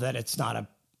that it's not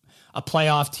a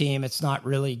playoff team. It's not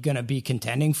really going to be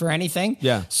contending for anything.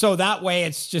 Yeah. So that way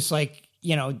it's just like,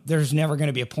 there's never going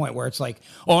to be a point where it's like,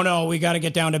 oh no, we got to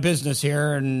get down to business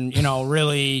here and,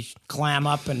 really clam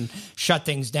up and shut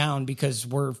things down because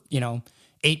we're,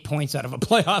 8 points out of a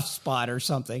playoff spot or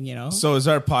something, So is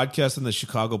our podcast in the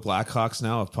Chicago Blackhawks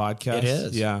now a podcast? It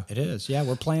is. Yeah. It is. Yeah.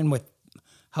 We're playing with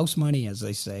house money, as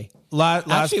they say.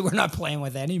 Actually, we're not playing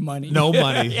with any money. No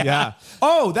money. Yeah.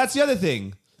 Oh, that's the other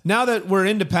thing. Now that we're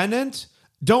independent,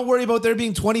 don't worry about there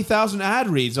being 20,000 ad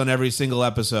reads on every single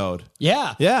episode.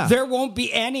 Yeah. Yeah. There won't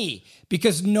be any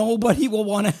because nobody will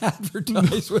want to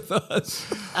advertise with us.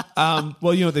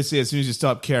 Well, you know what they say, as soon as you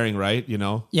stop caring, right?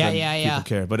 Yeah. People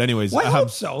care. But anyways. Well, I hope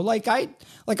so.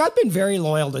 I've been very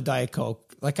loyal to Diet Coke.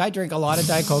 Like I drink a lot of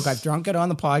Diet Coke. I've drunk it on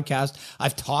the podcast.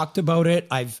 I've talked about it.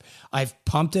 I've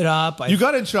pumped it up. You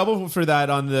got in trouble for that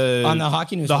on the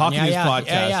Hockey News. The Hockey News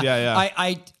podcast.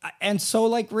 Yeah. And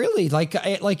so really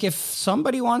if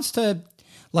somebody wants to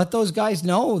let those guys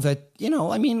know that,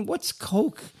 what's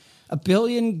Coke? A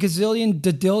billion, gazillion,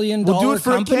 dadillion we'll dollar do it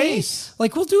for company? a case.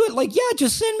 We'll do it.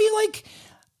 Just send me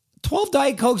 12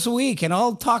 Diet Cokes a week and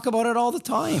I'll talk about it all the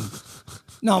time.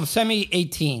 No, send me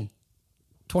 18.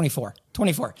 24.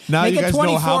 Now make you guys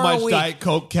know how much a Diet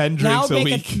Coke Ken drinks a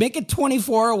week. Make it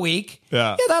 24 a week.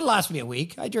 Yeah. Yeah, that lasts me a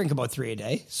week. I drink about 3 a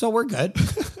day. So we're good.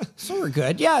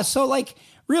 Yeah, so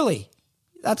really,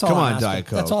 that's all Come I'm on, asking. Diet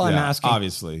Coke. That's all I'm asking.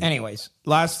 Obviously. Anyways.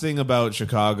 Last thing about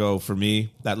Chicago, for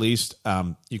me, at least,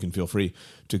 you can feel free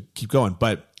to keep going.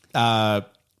 But I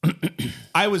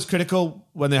was critical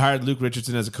when they hired Luke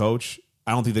Richardson as a coach.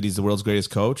 I don't think that he's the world's greatest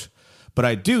coach. But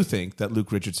I do think that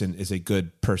Luke Richardson is a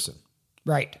good person.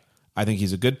 Right. I think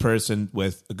he's a good person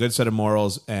with a good set of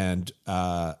morals and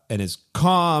is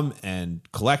calm and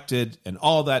collected and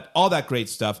all that great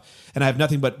stuff. And I have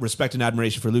nothing but respect and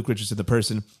admiration for Luke Richardson, the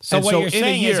person. So what you're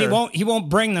saying is he won't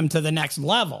bring them to the next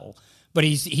level, but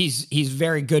he's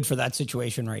very good for that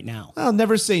situation right now. I'll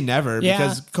never say never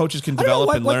because coaches can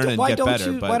develop and learn and get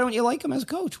better. Why don't you like him as a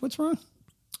coach? What's wrong?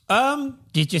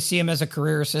 Did you see him as a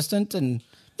career assistant? And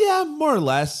yeah, more or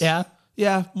less.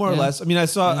 Yeah, more or less. I mean, I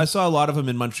saw a lot of him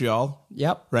in Montreal.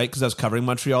 Yep. Right, because I was covering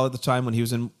Montreal at the time when he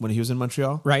was in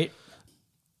Montreal. Right.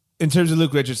 in terms of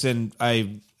Luke Richardson,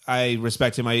 I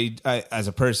respect him I as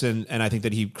a person, and I think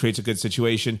that he creates a good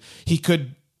situation. He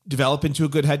could develop into a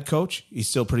good head coach. He's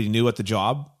still pretty new at the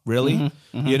job, really,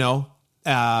 you know.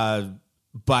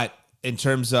 But in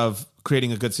terms of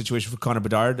creating a good situation for Connor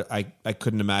Bedard, I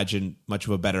couldn't imagine much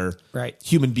of a better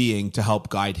human being to help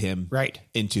guide him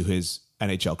into his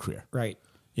NHL career. Right.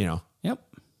 You know. Yep.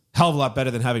 Hell of a lot better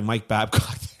than having Mike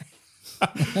Babcock there.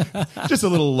 Just a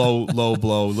little low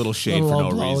blow, little shade for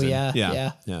no reason.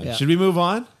 Yeah. Should we move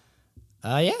on?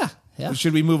 Yeah.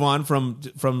 Should we move on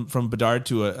from Bedard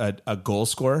to a goal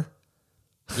scorer?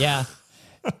 Yeah.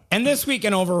 And this week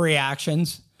in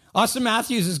overreactions, Austin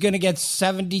Matthews is going to get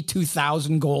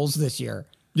 72,000 goals this year.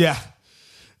 Yeah.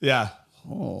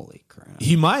 Holy crap.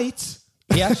 He might.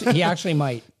 He actually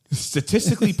might.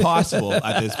 Statistically possible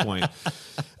at this point.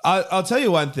 I'll tell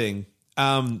you one thing.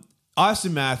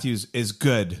 Austin Matthews is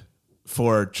good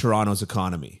for Toronto's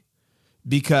economy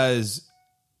because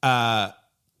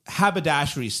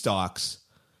haberdashery stocks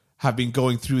have been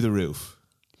going through the roof.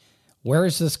 Where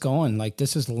is this going? Like,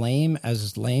 this is lame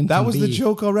as lame That can was be. the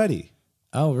joke already.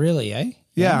 Oh, really, eh?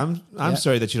 Yeah, I'm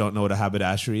sorry that you don't know what a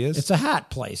haberdashery is. It's a hat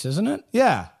place, isn't it?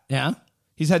 Yeah. Yeah?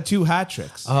 He's had 2 hat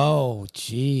tricks. Oh,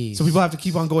 geez. So people have to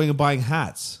keep on going and buying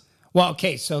hats. Well,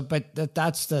 okay, so, but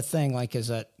that's the thing, like, is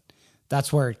that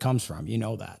that's where it comes from. You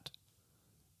know that.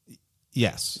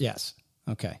 Yes. Yes.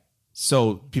 Okay.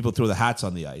 So people throw the hats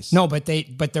on the ice. No, but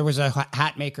there was a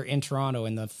hat maker in Toronto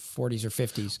in the 40s or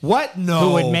 50s. What? No.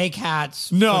 Who would make hats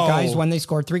for guys when they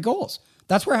scored 3 goals.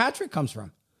 That's where hat trick comes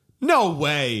from. No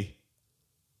way.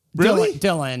 Really?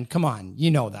 Dylan, come on.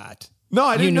 You know that. No,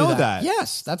 I didn't know that.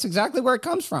 Yes, that's exactly where it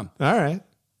comes from. All right.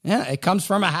 Yeah, it comes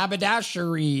from a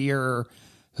haberdashery or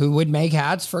who would make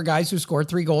hats for guys who scored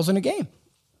 3 goals in a game.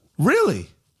 Really?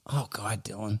 Oh, God,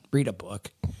 Dylan. Read a book.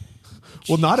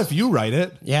 Well, not if you write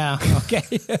it. Yeah, okay.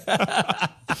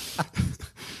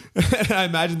 I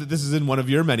imagine that this is in one of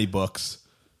your many books.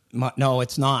 No,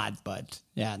 it's not, but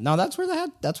yeah. No, that's where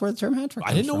the term hat trick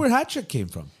comes I didn't know from. where hat trick came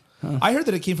from. Huh. I heard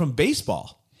that it came from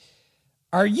baseball.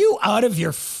 Are you out of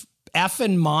your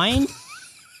effing mind?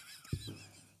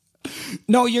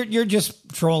 No, you're just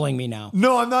trolling me now.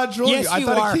 No, I'm not trolling yes, you. I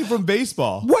thought it came from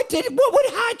baseball. What would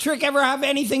hat trick ever have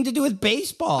anything to do with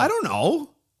baseball? I don't know.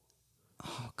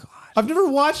 Oh, God. I've never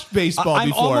watched baseball I'm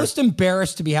before. I'm almost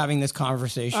embarrassed to be having this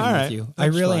conversation with you. I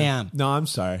really am. No, I'm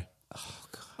sorry. Oh,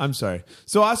 God. I'm sorry.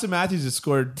 So Austin Matthews has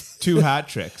scored 2 hat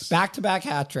tricks. Back-to-back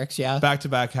hat tricks, yeah.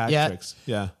 Back-to-back hat tricks,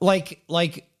 yeah. Like,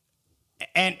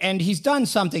 and he's done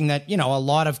something that, you know, a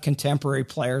lot of contemporary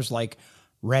players like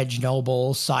Reg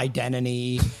Noble, Cy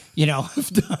Denny, you know, have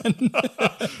done.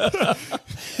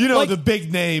 You know, like, the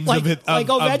big names of the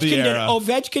era.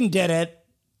 Ovechkin did it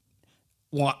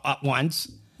once.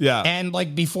 Yeah. And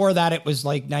like before that, it was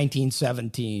like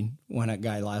 1917 when a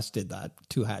guy last did that.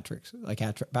 2 hat tricks, like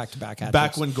back-to-back hat tricks.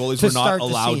 Back when goalies were not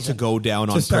allowed to go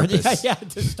down on purpose. Yeah,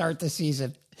 to start the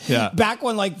season. Yeah. Back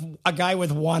when like a guy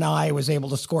with one eye was able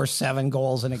to score 7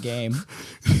 goals in a game.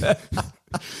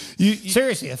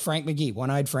 Seriously, Frank McGee,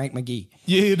 one-eyed Frank McGee.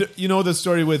 You know the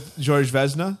story with George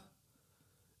Vezina?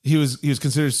 He was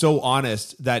considered so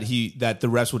honest that the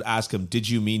refs would ask him, "Did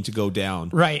you mean to go down,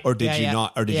 right? Or did you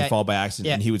not? Or did you fall by accident?"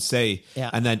 Yeah. And he would say,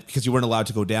 and then because you weren't allowed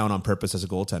to go down on purpose as a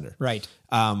goaltender, right?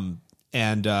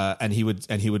 And he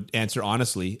would answer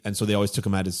honestly, and so they always took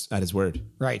him at his word,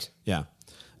 right? Yeah.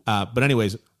 But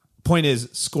anyways, point is,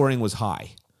 scoring was high.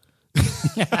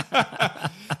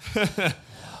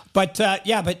 But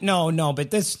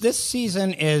but this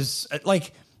season is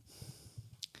like.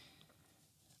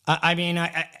 I mean,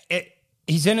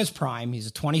 he's in his prime. He's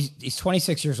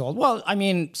 26 years old. Well, I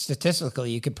mean,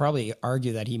 statistically, you could probably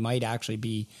argue that he might actually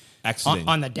be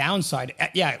on the downside.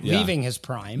 Leaving his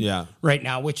prime right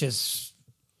now, which is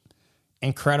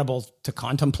incredible to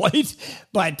contemplate.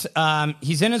 But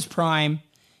he's in his prime.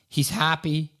 He's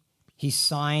happy. He's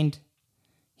signed.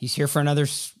 He's here for another,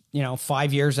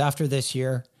 5 years after this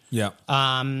year. Yeah.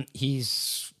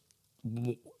 He's,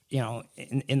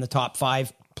 in the top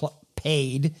 5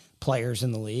 paid players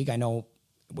in the league. I know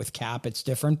with cap it's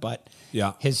different, but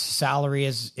his salary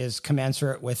is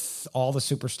commensurate with all the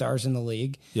superstars in the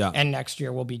league. Yeah. And next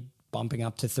year we'll be bumping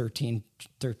up to 13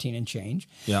 and change.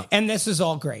 Yeah. And this is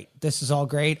all great.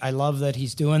 I love that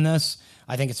he's doing this.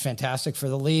 I think it's fantastic for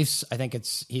the Leafs. I think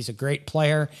he's a great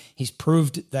player. He's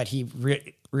proved that he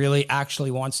really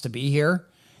actually wants to be here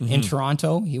in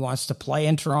Toronto. He wants to play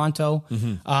in Toronto.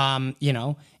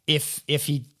 If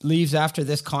he leaves after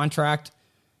this contract,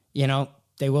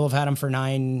 they will have had him for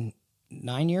 9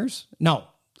 years. No,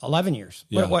 11 years.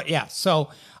 Yeah. Yeah.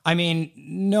 So, I mean,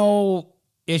 no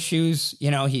issues.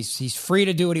 You know, he's free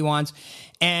to do what he wants.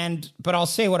 But I'll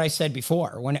say what I said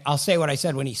before. I'll say what I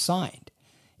said when he signed,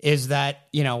 is that,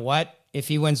 you know what, if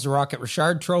he wins the Rocket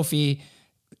Richard Trophy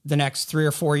the next 3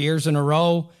 or 4 years in a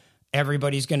row,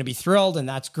 everybody's going to be thrilled, and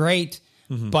that's great.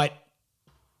 But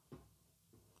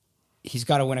he's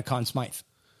got to win a Conn Smythe.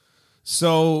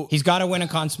 So he's got to win a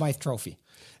Conn Smythe trophy.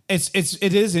 It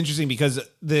is interesting because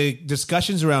the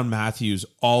discussions around Matthews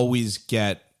always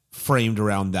get framed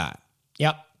around that.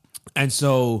 Yep. And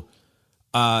so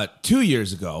 2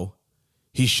 years ago,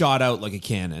 he shot out like a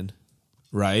cannon,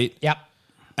 right? Yep.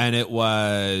 And it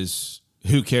was,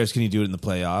 who cares? Can he do it in the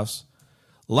playoffs?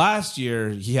 Last year,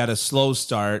 he had a slow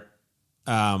start,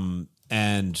 and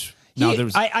now there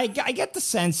was. I get the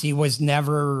sense he was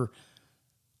never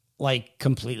like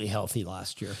completely healthy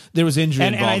last year. There was injury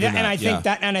involved in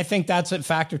that. And I think that's a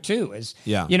factor too. Is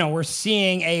yeah. You know, we're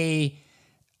seeing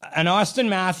an Austin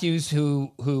Matthews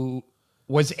who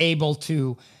was able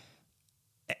to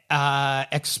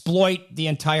exploit the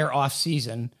entire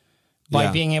offseason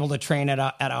by being able to train at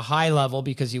a high level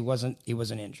because he wasn't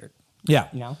injured. Yeah.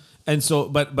 You know? And so,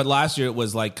 but last year it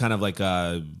was like kind of like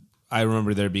I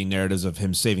remember there being narratives of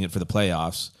him saving it for the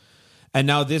playoffs. And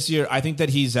now this year, I think that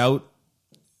he's out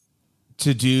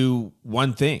to do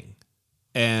one thing,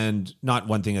 and not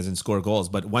one thing as in score goals,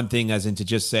 but one thing as in to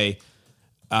just say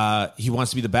he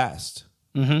wants to be the best.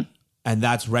 Mm-hmm. And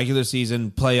that's regular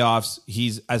season, playoffs.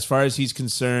 He's, as far as he's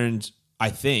concerned,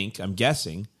 I'm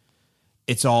guessing,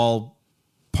 it's all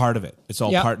part of it. It's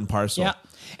all part and parcel. Yeah.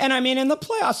 And I mean, in the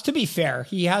playoffs, to be fair,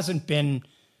 he hasn't been.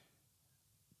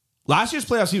 Last year's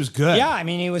playoffs, he was good. Yeah, I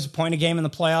mean, he was a point a game in the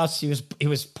playoffs. He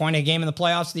was point a game in the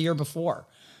playoffs the year before.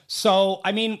 So,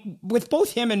 I mean, with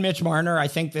both him and Mitch Marner, I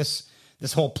think this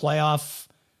whole playoff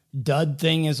dud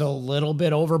thing is a little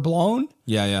bit overblown.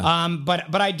 Yeah.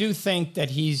 But I do think that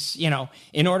he's, you know,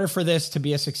 in order for this to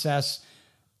be a success,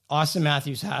 Austin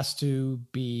Matthews has to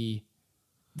be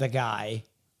the guy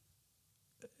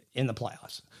in the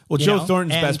playoffs. Well, Joe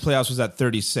Thornton's best playoffs was at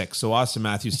 36, so Austin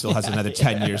Matthews still has another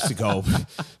 10 years to go.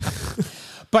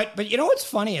 But you know what's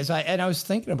funny is I was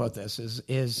thinking about this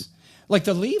is like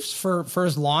the Leafs for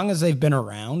as long as they've been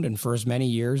around and for as many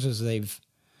years as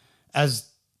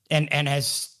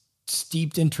as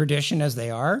steeped in tradition as they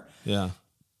are. Yeah.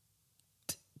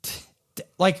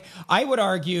 Like I would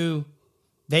argue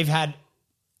they've had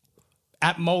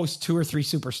at most 2 or 3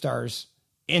 superstars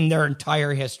in their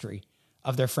entire history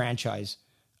of their franchise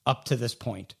up to this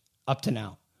point, up to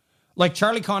now. Like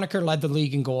Charlie Conacher led the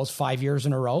league in goals 5 years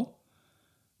in a row.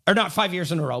 Or not 5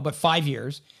 years in a row, but 5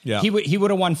 years. Yeah. He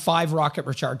would have won 5 Rocket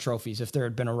Richard trophies if there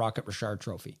had been a Rocket Richard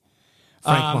trophy.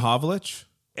 Frank Mahovlich?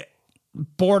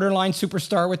 Borderline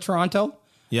superstar with Toronto.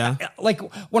 Yeah. Like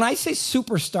when I say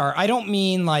superstar, I don't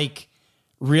mean like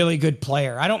really good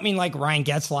player. I don't mean like Ryan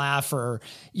Getzlaf or,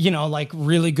 you know, like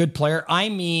really good player. I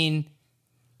mean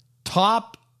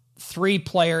top 3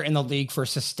 player in the league for a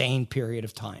sustained period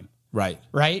of time. Right.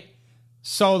 Right.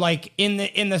 So like in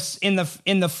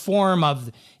the form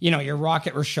of, you know, your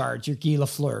Rocket Richards, your Guy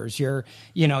Lafleur's, your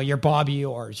Bobby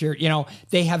Orrs,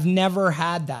 they have never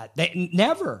had that. They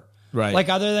never. Right. Like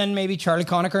other than maybe Charlie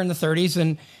Conacher in the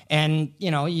 30s and you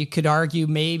know, you could argue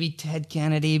maybe Ted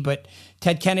Kennedy, but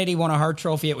Ted Kennedy won a Hart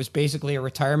Trophy. It was basically a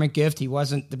retirement gift. He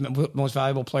wasn't the most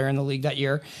valuable player in the league that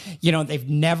year. You know, they've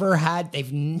never had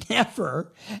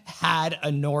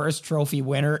a Norris Trophy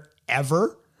winner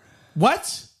ever.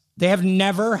 What? They have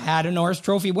never had a Norris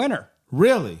Trophy winner.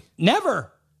 Really?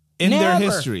 Never. Their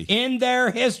history. In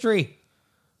their history.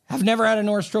 Have never had a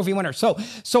Norris Trophy winner. So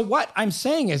what I'm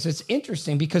saying is it's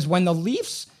interesting because when the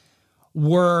Leafs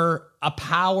were a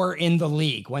power in the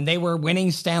league, when they were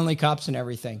winning Stanley Cups and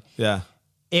everything, yeah,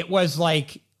 it was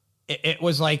like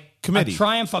committee. A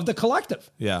triumph of the collective.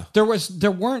 Yeah. There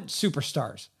weren't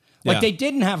superstars. Like they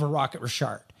didn't have a Rocket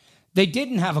Richard. They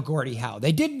didn't have a Gordie Howe.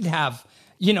 They didn't have,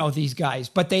 you know, these guys,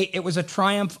 but it was a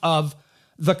triumph of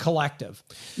the collective.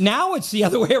 Now it's the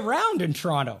other way around in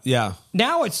Toronto. Yeah.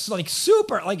 Now it's like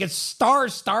super, like it's star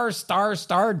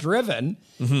driven,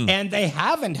 and they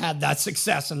haven't had that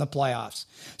success in the playoffs.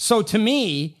 So to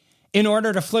me, in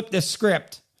order to flip this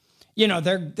script, you know,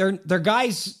 they're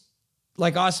guys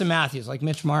like Austin Matthews, like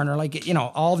Mitch Marner, like, you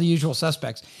know, all the usual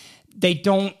suspects. They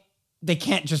can't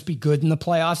just be good in the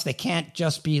playoffs. They can't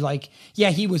just be like, yeah,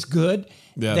 he was good.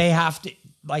 Yeah. They have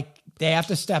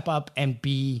to step up and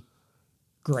be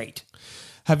great.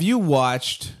 Have you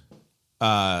watched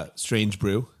Strange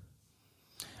Brew?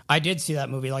 I did see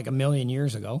that movie like a million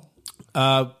years ago.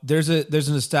 There's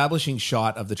an establishing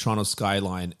shot of the Toronto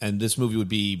skyline, and this movie would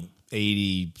be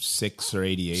 86 or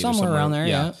 88 somewhere or somewhere around there.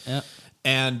 Yeah.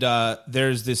 And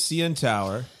there's this CN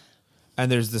Tower,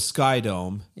 and there's the Sky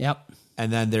Dome, Yep.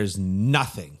 and then there's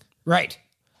nothing. Right.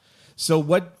 So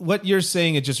what you're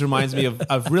saying, it just reminds me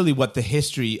of really what the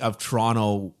history of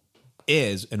Toronto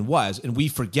is and was, and we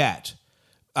forget,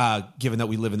 given that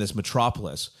we live in this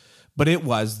metropolis, but it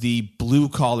was the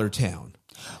blue-collar town.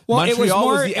 Well, Montreal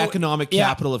was the economic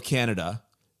capital of Canada.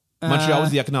 Montreal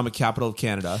was the economic capital of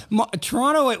Canada.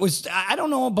 Toronto, it was, I don't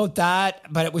know about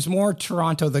that, but it was more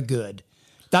Toronto the Good.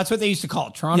 That's what they used to call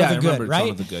it, Toronto the Good, right?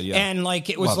 Toronto the Good, yeah. And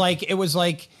it was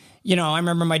like, you know, I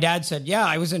remember my dad said, yeah,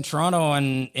 I was in Toronto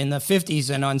in the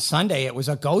 50s, and on Sunday it was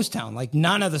a ghost town. Like,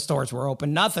 none of the stores were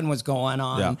open. Nothing was going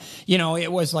on. Yeah. You know,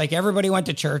 it was like everybody went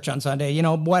to church on Sunday, you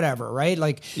know, whatever, right?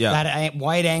 Like that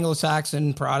white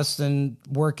Anglo-Saxon Protestant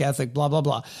work ethic, blah, blah,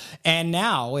 blah. And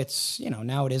now it's, you know,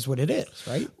 now it is what it is,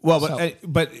 right? Well,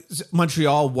 but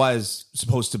Montreal was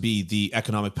supposed to be the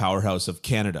economic powerhouse of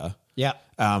Canada. Yeah.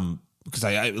 Because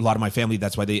a lot of my family,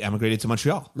 that's why they emigrated to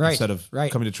Montreal instead of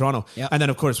coming to Toronto. Yep. And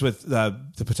then, of course, with the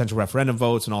potential referendum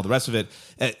votes and all the rest of it,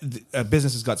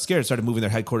 businesses got scared, started moving their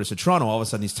headquarters to Toronto. All of a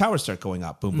sudden, these towers start going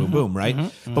up. Boom, boom, boom, right?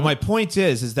 But my point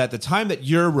is that the time that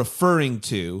you're referring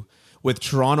to with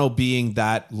Toronto being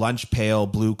that lunch pail,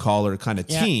 blue-collar kind of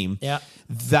team,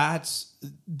 that's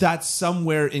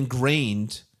somewhere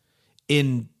ingrained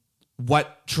in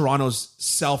what Toronto's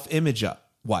self-image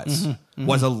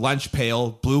was a lunch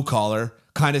pail, blue collar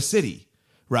kind of city,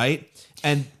 right?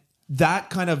 And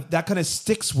that kind of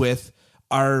sticks with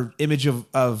our image of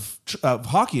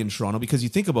hockey in Toronto, because you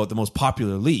think about the most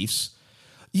popular Leafs.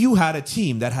 You had a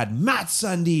team that had Matt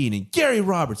Sundin and Gary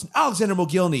Roberts and Alexander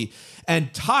Mogilny,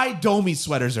 and Ty Domi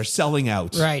sweaters are selling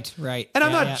out. Right. And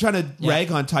I'm not trying to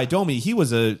rag on Ty Domi. He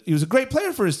was a great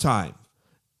player for his time.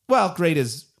 Well,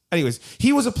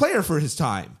 he was a player for his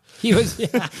time. He was,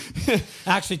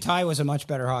 actually, Ty was a much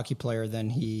better hockey player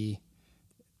than he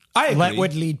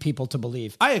would lead people to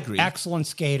believe. I agree. Excellent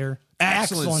skater.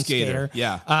 Excellent skater.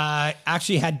 Yeah.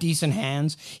 Actually had decent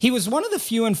hands. He was one of the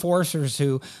few enforcers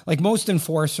who, like, most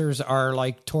enforcers are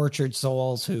like tortured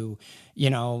souls who,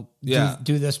 you know,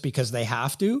 do this because they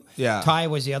have to. Yeah. Ty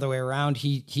was the other way around.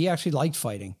 He actually liked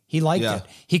fighting. He liked it.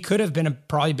 He could have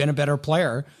probably been a better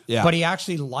player, but he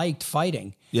actually liked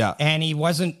fighting. Yeah. And he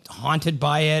wasn't haunted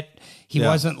by it. He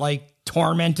wasn't like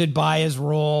tormented by his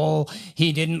role.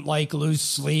 He didn't like lose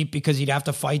sleep because he'd have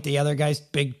to fight the other guy's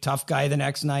big tough guy the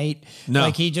next night. No.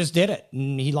 Like, he just did it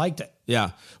and he liked it. Yeah.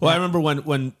 Well, I remember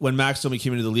when Max Domi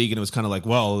came into the league, and it was kind of like,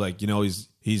 well, like, you know,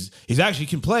 he's actually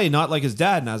can play, not like his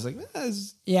dad. And I was like,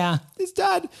 his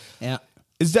dad. Yeah.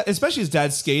 Especially his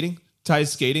dad's skating.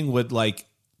 Ty's skating would like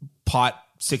pot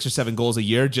 6 or 7 goals a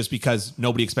year just because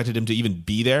nobody expected him to even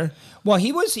be there. Well,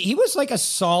 he was like a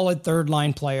solid third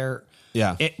line player.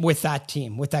 Yeah. With that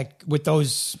team, with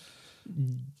those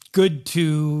good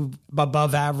to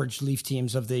above average Leaf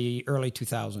teams of the early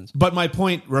 2000s. But my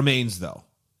point remains, though.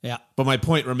 Yeah. But my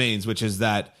point remains, which is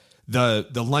that the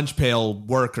lunch pail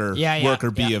worker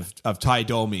bee of Ty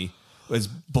Domi was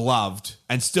beloved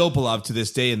and still beloved to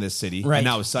this day in this city. Right. And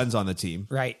now his son's on the team.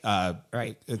 Right.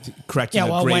 Correcting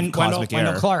a grave cosmic error.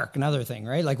 Wendell Clark, another thing,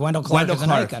 right? Like Wendell Clark is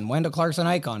an icon. Wendell Clark's an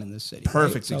icon in this city.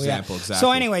 Perfect right? example, So, exactly.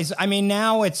 So anyways, I mean,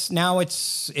 now it's I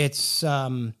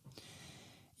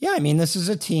mean, this is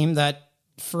a team that,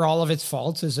 for all of its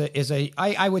faults,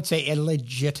 I would say a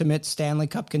legitimate Stanley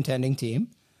Cup contending team.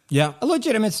 Yeah. A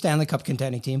legitimate Stanley Cup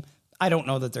contending team. I don't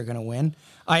know that they're going to win.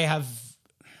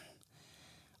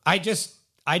 I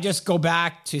just go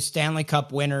back to Stanley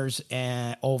Cup winners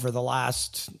over the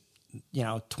last,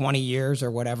 20 years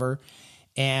or whatever.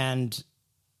 And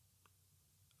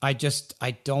I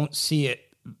don't see it.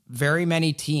 Very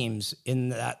many teams in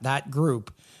that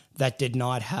group that did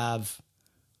not have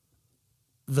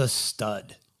the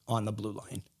stud on the blue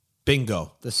line.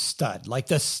 Bingo. The stud, like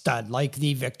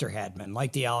the Victor Hedman,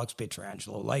 like the Alex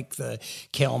Pietrangelo, like the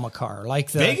Cale Makar,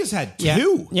 like the Vegas had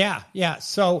two. Yeah.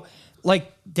 So,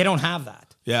 like, they don't have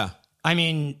that. Yeah. I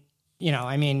mean,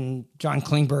 John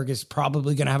Klingberg is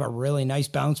probably going to have a really nice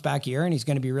bounce back year, and he's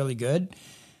going to be really good.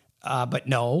 But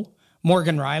no,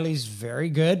 Morgan Riley's very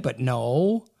good, but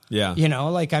no. Yeah.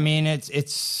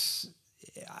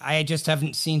 I just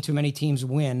haven't seen too many teams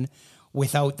win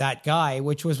without that guy,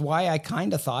 which was why I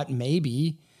kind of thought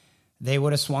maybe they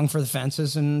would have swung for the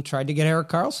fences and tried to get Erik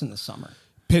Karlsson this summer.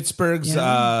 Pittsburgh's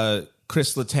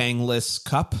Chris Letang-less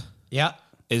Cup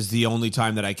is the only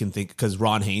time that I can think, because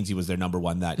Ron Hainsey was their number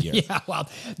one that year. Yeah, well,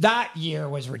 that year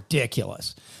was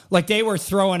ridiculous. Like, they were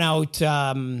throwing out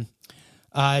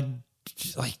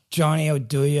like Johnny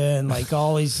Oduya and like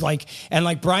all these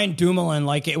and Brian Dumoulin,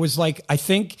 it was like, I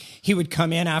think he would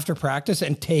come in after practice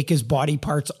and take his body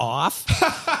parts off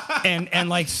and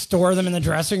like store them in the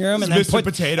dressing room and Mr. then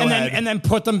Potato Head. and then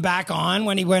put them back on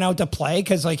when he went out to play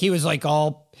because like he was like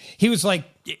I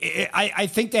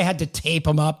think they had to tape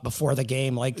him up before the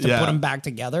game like to put him back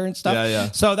together and stuff.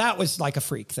 Yeah. So that was like a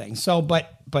freak thing. So but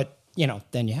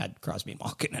then you had Crosby,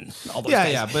 Malkin, and all those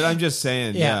guys. Yeah. But I'm just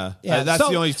saying, Yeah. That's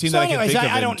the only team that I can think of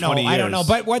I in don't 20 know. years. I don't know.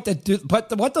 But what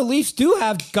the Leafs do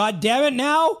have, God damn it,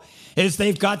 now is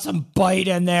they've got some bite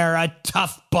and they're a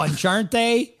tough bunch, aren't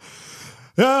they?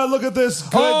 Yeah, look at this.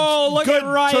 Look at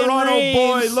Ryan Toronto Reeves.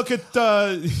 boy. Look at.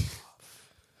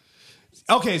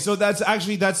 Okay, so that's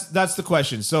the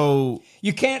question. So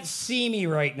You can't see me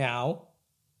right now.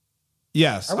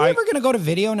 yes, Are we ever going to go to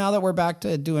video now that we're back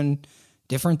to doing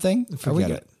different thing?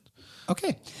 Forget it.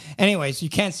 Okay. Anyways, you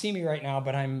can't see me right now,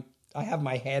 but I have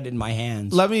my head in my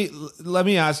hands. Let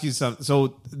me ask you something.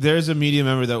 So there's a media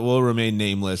member that will remain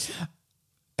nameless.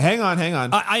 Hang on.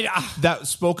 That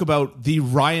spoke about the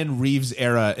Ryan Reeves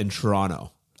era in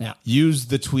Toronto. Yeah. Used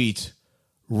the tweet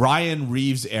Ryan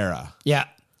Reeves era. Yeah.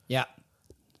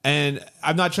 And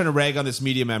I'm not trying to rag on this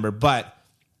media member, but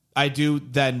I do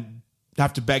then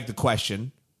have to beg the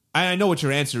question. I know what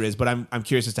your answer is, but I'm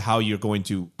curious as to how you're going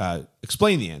to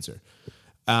explain the answer.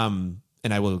 And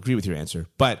I will agree with your answer.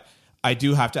 But I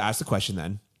do have to ask the question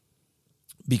then,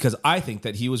 because I think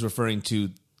that he was referring to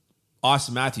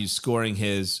Austin Matthews scoring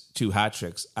his 2 hat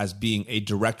tricks as being a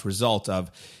direct result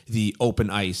of the open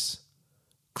ice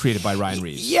created by Ryan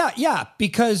Reeves. Yeah,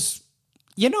 because...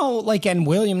 and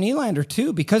William Nylander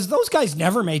too, because those guys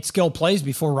never made skill plays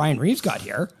before Ryan Reeves got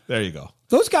here. There you go.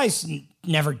 Those guys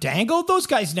never dangled. Those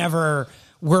guys never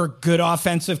were good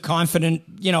offensive, confident,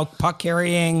 puck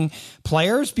carrying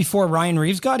players before Ryan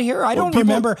Reeves got here. I don't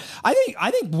remember.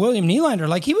 I think William Nylander,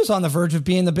 like he was on the verge of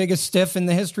being the biggest stiff in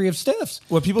the history of stiffs.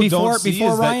 What people don't see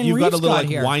is that you've got a little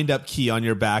here. wind up key on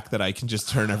your back that I can just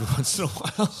turn every once in a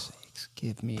while.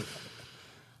 Give me,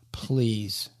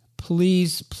 please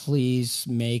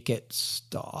make it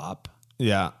stop.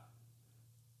 Yeah.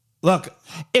 Look,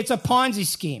 it's a Ponzi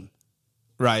scheme.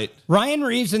 Right. Ryan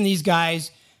Reeves and these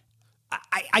guys,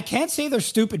 I can't say they're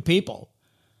stupid people.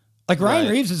 Like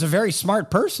Ryan Reeves is a very smart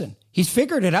person. He's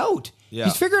figured it out. Yeah.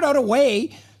 He's figured out a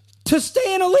way to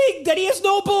stay in a league that he has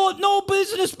no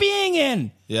business being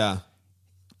in. Yeah.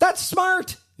 That's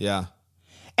smart. Yeah.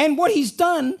 And what he's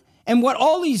done and what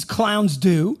all these clowns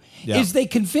do is they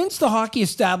convince the hockey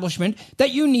establishment that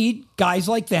you need guys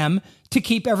like them to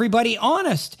keep everybody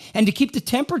honest and to keep the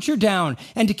temperature down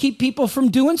and to keep people from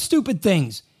doing stupid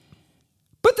things.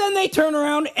 But then they turn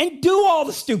around and do all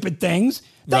the stupid things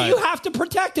that you have to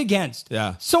protect against.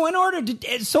 Yeah.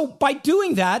 So by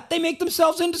doing that, they make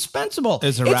themselves indispensable.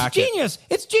 It's a racket.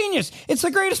 It's genius. It's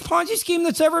the greatest Ponzi scheme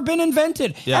that's ever been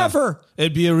invented. Ever.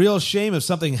 It'd be a real shame if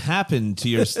something happened to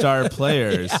your star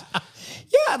players.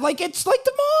 Yeah, like it's like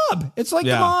the mob. It's like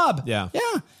the mob. Yeah.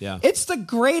 It's the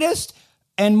greatest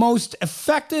and most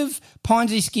effective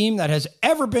Ponzi scheme that has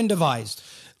ever been devised.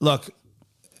 Look,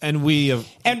 and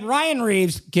Ryan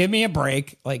Reeves, give me a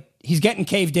break. Like he's getting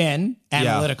caved in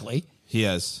analytically. He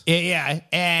is. Yeah,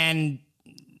 and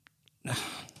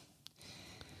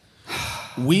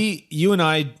you and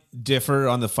I differ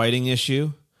on the fighting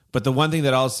issue, but the one thing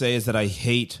that I'll say is that I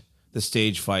hate the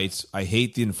stage fights. I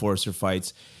hate the enforcer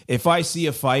fights. If I see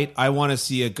a fight, I want to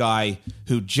see a guy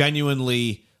who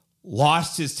genuinely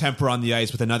lost his temper on the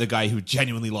ice with another guy who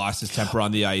genuinely lost his temper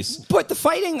on the ice. But the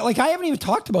fighting, like I haven't even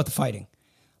talked about the fighting.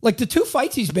 Like the 2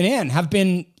 fights he's been in have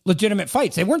been legitimate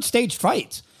fights. They weren't staged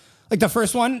fights. Like the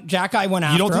first one, Jack Eye went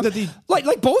after him. You don't think that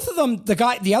like both of them,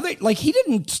 the other, like he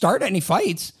didn't start any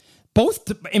fights.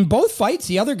 In both fights,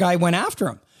 the other guy went after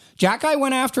him. Jack Eye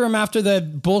went after him after the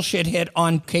bullshit hit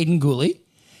on Caden Gooley.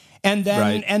 And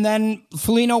then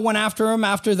Foligno went after him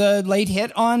after the late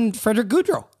hit on Frederick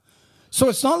Goudreau. So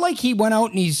it's not like he went out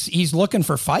and he's looking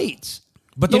for fights.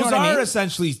 But those are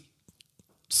essentially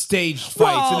staged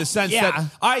fights in the sense that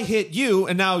I hit you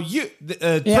and now you,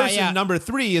 person number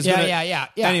 3 is going to... Yeah.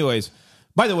 Anyways,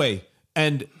 by the way,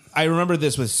 and I remember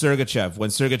this with Sergachev, when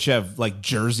Sergachev like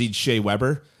jerseyed Shea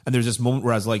Weber, and there's this moment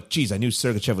where I was like, geez, I knew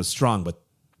Sergachev was strong, but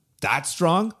that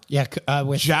strong? Yeah.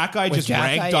 With Jack Eye just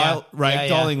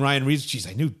ragdolling Ryan Reeves. Jeez,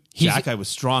 I knew Jack Eye was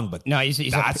strong, but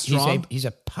strong. He's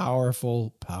a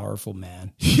powerful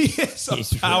man. He's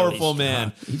a powerful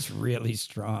man. He's really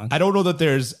strong. I don't know that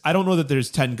there's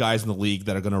 10 guys in the league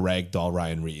that are going to ragdoll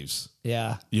Ryan Reeves.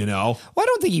 Yeah. You know? Well, I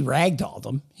don't think he ragdolled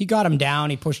him. He got him down.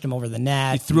 He pushed him over the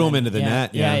net. He threw him into the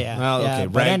net. Yeah. Well,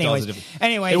 okay.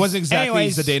 Anyways, it wasn't exactly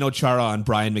Zdeno Chara on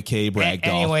Brian McCabe ragdoll.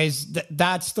 Anyways,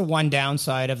 that's the one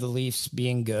downside of the Leafs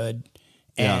being good.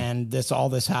 And all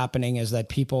this happening is that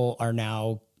people are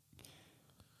now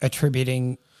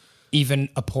attributing even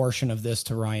a portion of this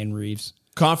to Ryan Reeves.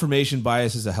 Confirmation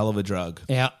bias is a hell of a drug.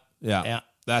 Yeah.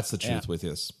 That's the truth with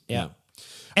this. Yeah.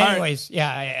 Anyways,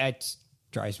 it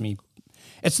drives me.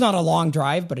 It's not a long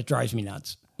drive, but it drives me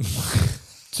nuts.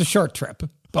 It's a short trip,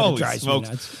 but it drives me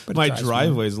nuts. My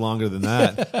driveway is longer than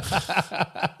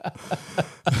that.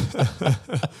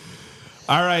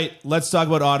 All right, let's talk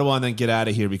about Ottawa and then get out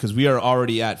of here because we are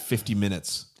already at 50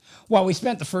 minutes. Well, we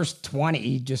spent the first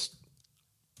 20 just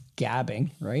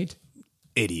gabbing, right?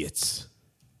 Idiots.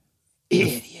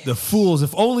 The fools.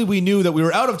 If only we knew that we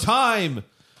were out of time.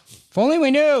 If only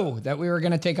we knew that we were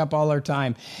going to take up all our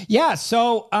time. Yeah,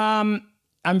 so I'm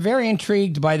very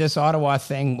intrigued by this Ottawa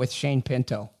thing with Shane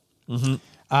Pinto.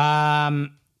 Mm-hmm.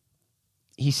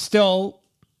 He's still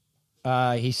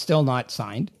not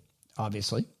signed,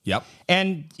 obviously. Yep.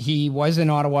 And he was in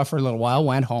Ottawa for a little while,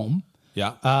 went home.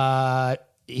 Yeah.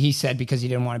 He said because he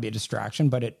didn't want to be a distraction,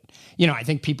 but I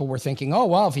think people were thinking, oh,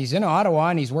 well, if he's in Ottawa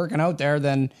and he's working out there,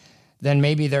 then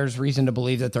maybe there's reason to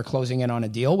believe that they're closing in on a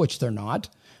deal, which they're not,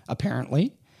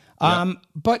 apparently. Yep.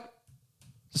 But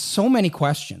so many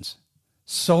questions.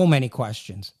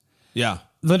 Yeah.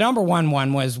 The number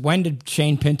one was, when did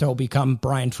Shane Pinto become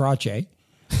Brian Trottier?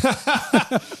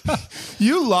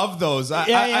 You love those.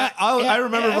 I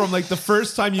remember from like the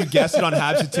first time you guessed it on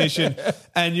Habs Edition,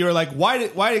 and you were like, "Why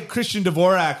did Christian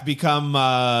Dvorak become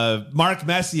Mark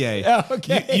Messier?" Oh,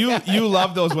 okay. You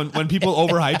love those when people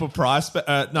overhype a prospect,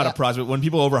 not a prospect. When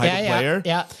people overhype a player,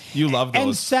 you love those.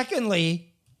 And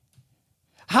secondly,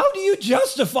 how do you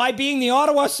justify being the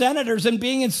Ottawa Senators and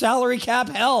being in salary cap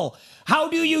hell? How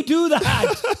do you do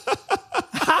that?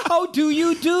 How do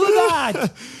you do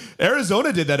that?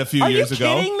 Arizona did that a few years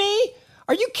ago.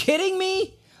 Are you kidding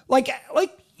me? Like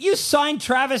you signed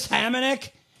Travis Hamonic,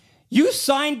 you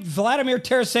signed Vladimir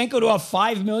Tarasenko to a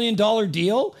 $5 million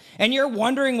deal, and you're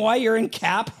wondering why you're in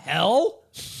cap hell?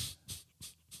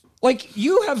 Like,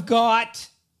 you have got,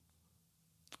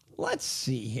 let's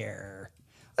see here.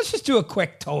 Let's just do a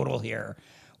quick total here.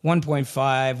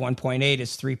 1.5, 1.8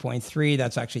 is 3.3.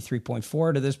 That's actually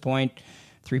 3.4 to this point.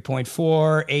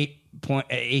 3.4,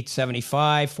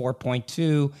 875,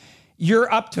 4.2.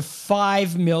 You're up to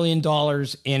 $5 million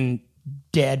in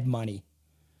dead money.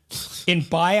 In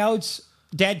buyouts,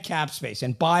 dead cap space,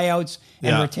 in buyouts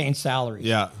and retained salaries.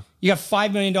 Yeah. You got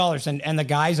 $5 million. And the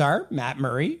guys are Matt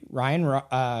Murray,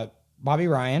 Bobby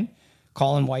Ryan,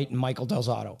 Colin White, and Michael Del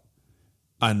Zotto.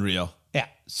 Unreal. Yeah.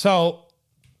 So,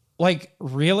 like,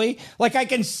 really? Like, I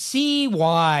can see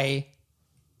why...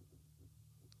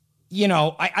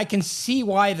 I can see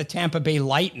why the Tampa Bay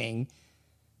Lightning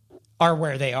are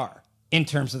where they are in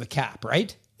terms of the cap,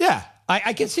 right? Yeah.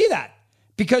 I can see that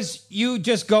because you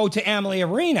just go to Amalie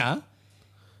Arena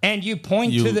and you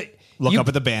point to the... Look up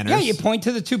at the banners. Yeah, you point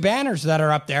to the two banners that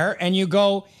are up there and you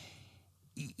go,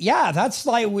 yeah, that's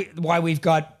like why we've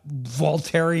got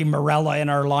Valtteri Morella in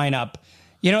our lineup.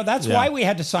 That's why we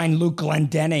had to sign Luke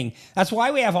Glendening. That's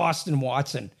why we have Austin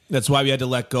Watson. That's why we had to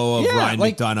let go of Ryan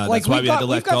McDonough. That's why we had to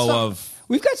let go of...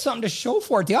 We've got something to show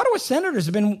for it. The Ottawa Senators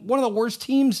have been one of the worst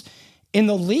teams in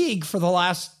the league for the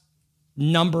last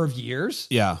number of years.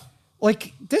 Yeah.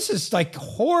 Like, this is like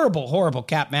horrible, horrible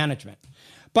cap management.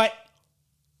 But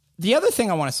the other thing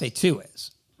I want to say too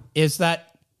is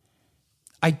that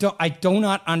I do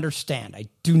not understand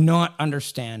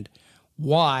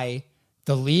why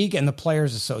the league and the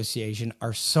Players Association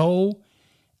are so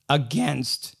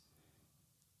against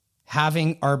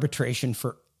having arbitration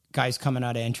for guys coming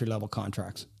out of entry-level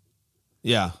contracts.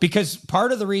 Yeah. Because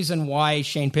part of the reason why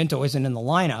Shane Pinto isn't in the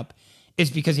lineup is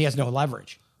because he has no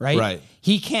leverage, right? Right.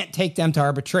 He can't take them to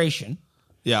arbitration.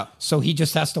 Yeah. So he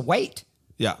just has to wait.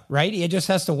 Yeah. Right? He just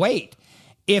has to wait.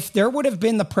 If there would have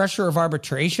been the pressure of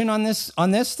arbitration on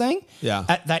this thing,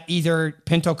 that either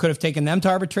Pinto could have taken them to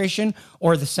arbitration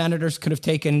or the Senators could have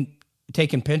taken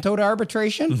Pinto to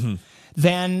arbitration,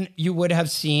 then you would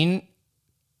have seen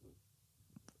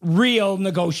real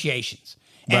negotiations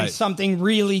and something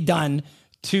really done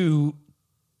to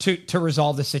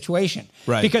resolve the situation.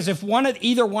 Right. Because if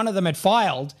either one of them had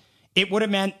filed, it would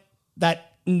have meant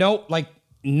that no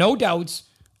doubts,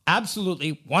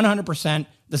 absolutely 100%,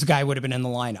 this guy would have been in the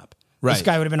lineup. Right. This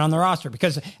guy would have been on the roster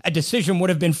because a decision would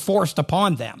have been forced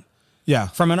upon them. Yeah.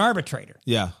 From an arbitrator.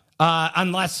 Yeah.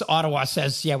 Unless Ottawa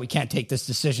says, we can't take this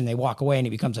decision. They walk away and he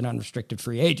becomes an unrestricted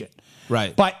free agent.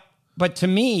 Right. But to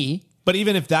me... But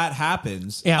even if that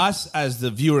happens, us as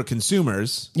the viewer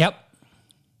consumers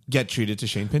get treated to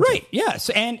Shane Pinto. Right, yes.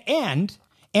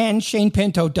 And Shane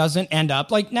Pinto doesn't end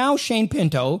up... Like, now Shane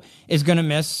Pinto is going to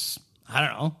miss... I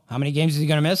don't know. How many games is he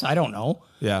going to miss? I don't know.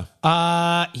 Yeah.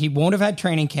 He won't have had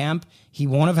training camp. He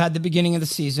won't have had the beginning of the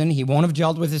season. He won't have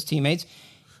gelled with his teammates.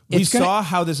 We saw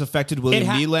how this affected William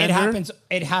Nylander.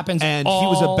 It happens and he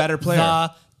was a better player.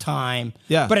 The time.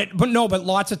 Yeah. But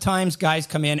lots of times guys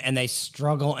come in and they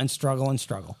struggle and struggle and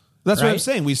struggle. That's right? what I'm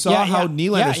saying. We saw how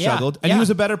Nylander struggled, and he was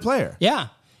a better player. Yeah.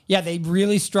 Yeah, they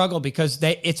really struggle because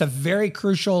it's a very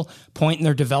crucial point in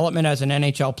their development as an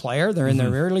NHL player. They're in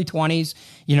their early 20s.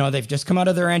 You know, they've just come out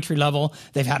of their entry level.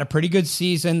 They've had a pretty good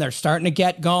season. They're starting to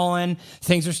get going.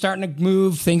 Things are starting to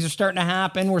move. Things are starting to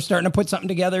happen. We're starting to put something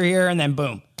together here, and then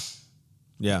boom.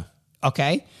 Yeah.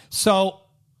 Okay. So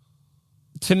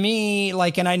to me,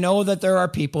 like, and I know that there are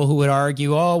people who would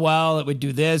argue, oh, well, it would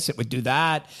do this, it would do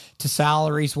that to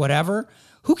salaries, whatever.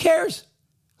 Who cares?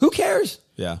 Who cares?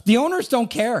 Yeah. The owners don't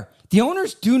care. The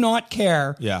owners do not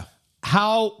care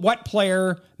what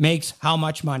player makes how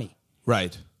much money.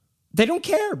 Right. They don't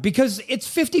care because it's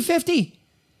 50-50.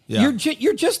 Yeah.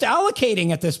 You're just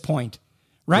allocating at this point,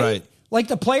 right? Like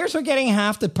the players are getting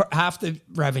half the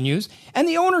revenues and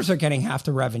the owners are getting half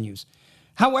the revenues.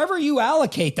 However you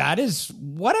allocate that is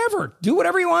whatever. Do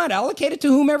whatever you want. Allocate it to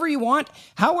whomever you want,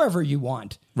 however you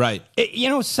want. Right.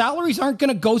 Salaries aren't going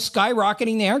to go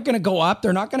skyrocketing. They aren't going to go up.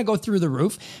 They're not going to go through the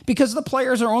roof because the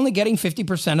players are only getting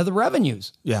 50% of the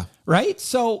revenues. Yeah. Right?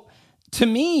 So to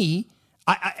me,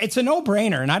 it's a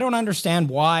no-brainer, and I don't understand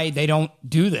why they don't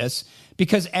do this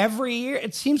because every year,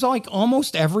 it seems like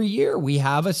almost every year, we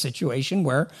have a situation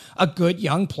where a good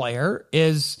young player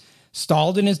is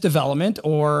stalled in his development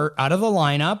or out of the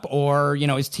lineup or,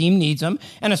 his team needs him.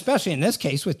 And especially in this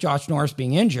case with Josh Norris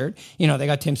being injured, they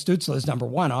got Tim Stützle as number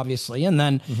 1, obviously. And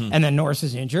then, and then Norris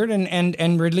is injured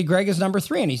and Ridley Gregg is number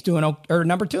 3 and he's doing, or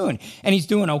number 2 and he's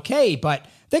doing okay, but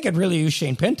they could really use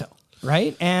Shane Pinto.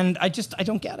 Right. And I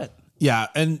don't get it. Yeah.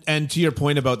 And to your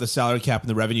point about the salary cap and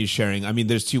the revenue sharing, I mean,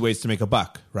 there's 2 ways to make a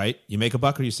buck, right? You make a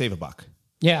buck or you save a buck.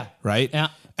 Yeah. Right. Yeah.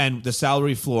 And the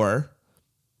salary floor,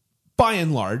 by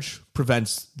and large,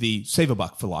 prevents the save a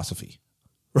buck philosophy,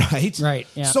 right? Right.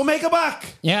 Yeah. So make a buck.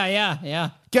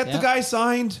 Yeah. Get the guy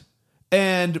signed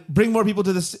and bring more people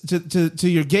to this to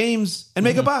your games and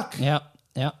make a buck. Yeah.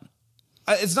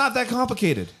 It's not that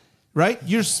complicated, right?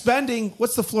 You're spending,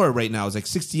 what's the floor right now? It's like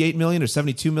 68 million or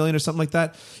 72 million or something like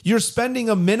that. You're spending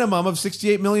a minimum of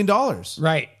 $68 million.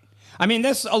 Right. I mean,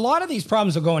 a lot of these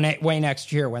problems will go away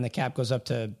next year when the cap goes up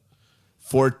to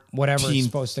whatever it's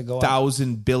supposed to go up.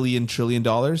 $14,000 billion trillion.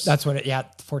 That's what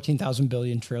 $14,000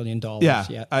 billion trillion.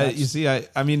 Yeah. You see,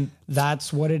 I mean,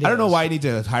 that's what it is. I don't know why I need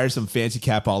to hire some fancy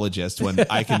capologist when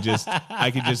I can just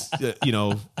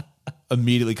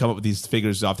immediately come up with these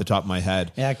figures off the top of my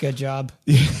head. Yeah. Good job.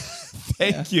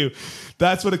 Thank you.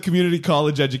 That's what a community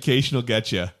college education will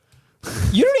get you.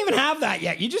 You don't even have that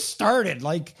yet. You just started.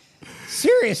 Like,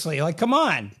 seriously, like, come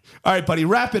on. All right, buddy,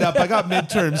 wrap it up. I got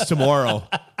midterms tomorrow.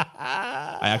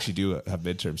 I actually do have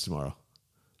midterms tomorrow.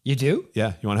 You do?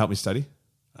 Yeah. You want to help me study?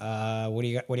 What do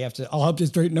you have to? I'll help you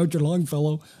straighten out your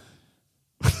Longfellow.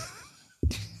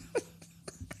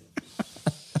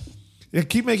 Yeah,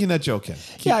 keep making that joke, Ken.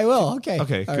 Yeah, I will. Okay.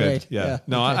 Okay, all good. Right. Yeah.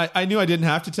 No, okay. I knew I didn't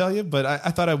have to tell you, but I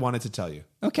thought I wanted to tell you.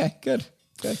 Okay, good.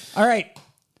 All right.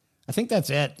 I think that's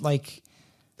it. Like,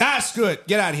 that's good.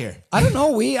 Get out of here. I don't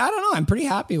know. I'm pretty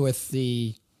happy with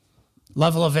the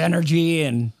level of energy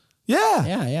and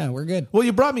yeah, we're good. Well,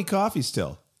 you brought me coffee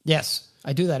still. Yes,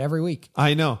 I do that every week.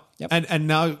 I know. Yep. And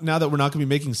now that we're not going to be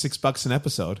making $6 an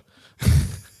episode.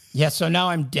 Yeah, so now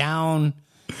I'm down,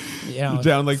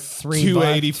 down like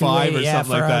 $2.85 or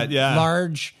something like that. Yeah.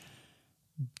 Large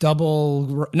dark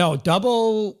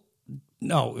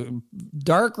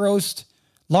roast,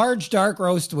 large dark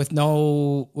roast with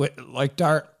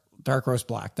dark roast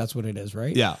black. That's what it is,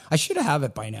 right? Yeah. I should have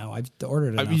it by now. I've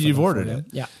ordered it. I mean, you've ordered it.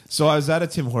 Yeah. So I was at a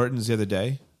Tim Hortons the other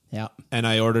day. Yeah. And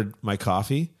I ordered my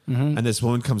coffee. And this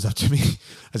woman comes up to me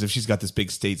as if she's got this big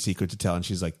state secret to tell. And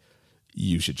she's like,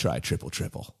 you should try triple.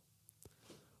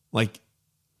 Like,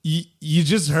 you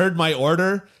just heard my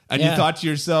order and you thought to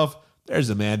yourself, there's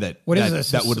a man that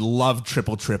would love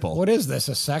triple. What is this?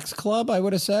 A sex club? I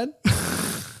would have said.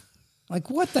 Like,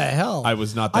 what the hell? I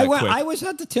was not that quick. I was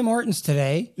at the Tim Hortons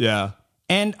today. Yeah.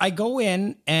 And I go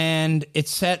in and it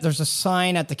said, there's a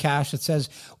sign at the cash that says,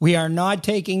 we are not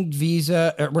taking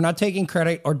we're not taking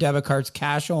credit or debit cards,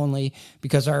 cash only,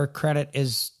 because our credit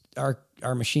is, our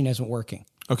machine isn't working.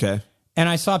 Okay. And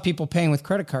I saw people paying with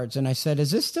credit cards. And I said,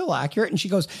 is this still accurate? And she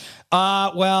goes,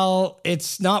 well,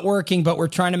 it's not working, but we're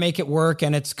trying to make it work.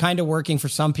 And it's kind of working for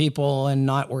some people and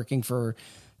not working for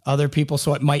other people.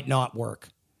 So it might not work.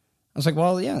 I was like,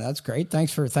 well, yeah, that's great.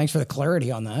 Thanks for the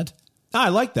clarity on that. I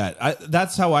like that.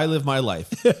 That's how I live my life.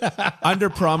 Under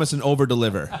promise and over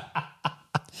deliver.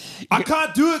 I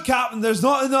can't do it, Captain. There's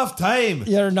not enough time.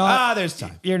 You're not. There's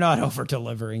time. You're not over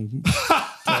delivering.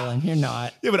 Dylan. You're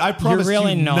not. Yeah, but I promised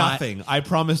really you not. nothing. I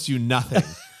promised you nothing.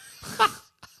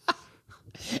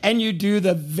 And you do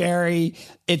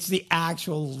it's the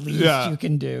actual least you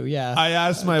can do. Yeah. I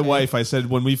asked my wife, I said,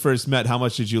 when we first met, how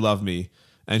much did you love me?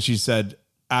 And she said,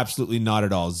 absolutely not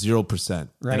at all, 0%.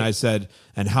 Right. And I said,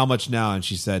 and how much now? And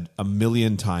she said,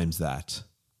 1,000,000 times that.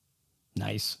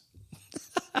 Nice.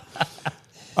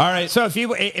 All right. So if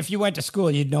you went to school,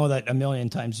 you'd know that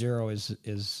 1,000,000 times 0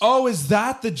 is Oh, is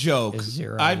that the joke? Is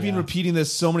 0, I've been repeating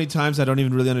this so many times, I don't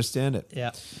even really understand it.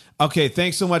 Yeah. Okay,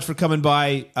 thanks so much for coming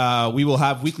by. We will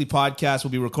have weekly podcasts.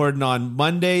 We'll be recording on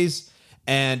Mondays.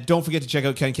 And don't forget to check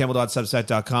out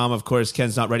kencampbell.substack.com. Of course,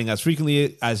 Ken's not writing as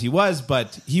frequently as he was,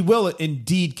 but he will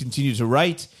indeed continue to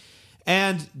write.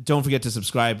 And don't forget to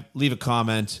subscribe, leave a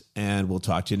comment, and we'll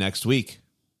talk to you next week.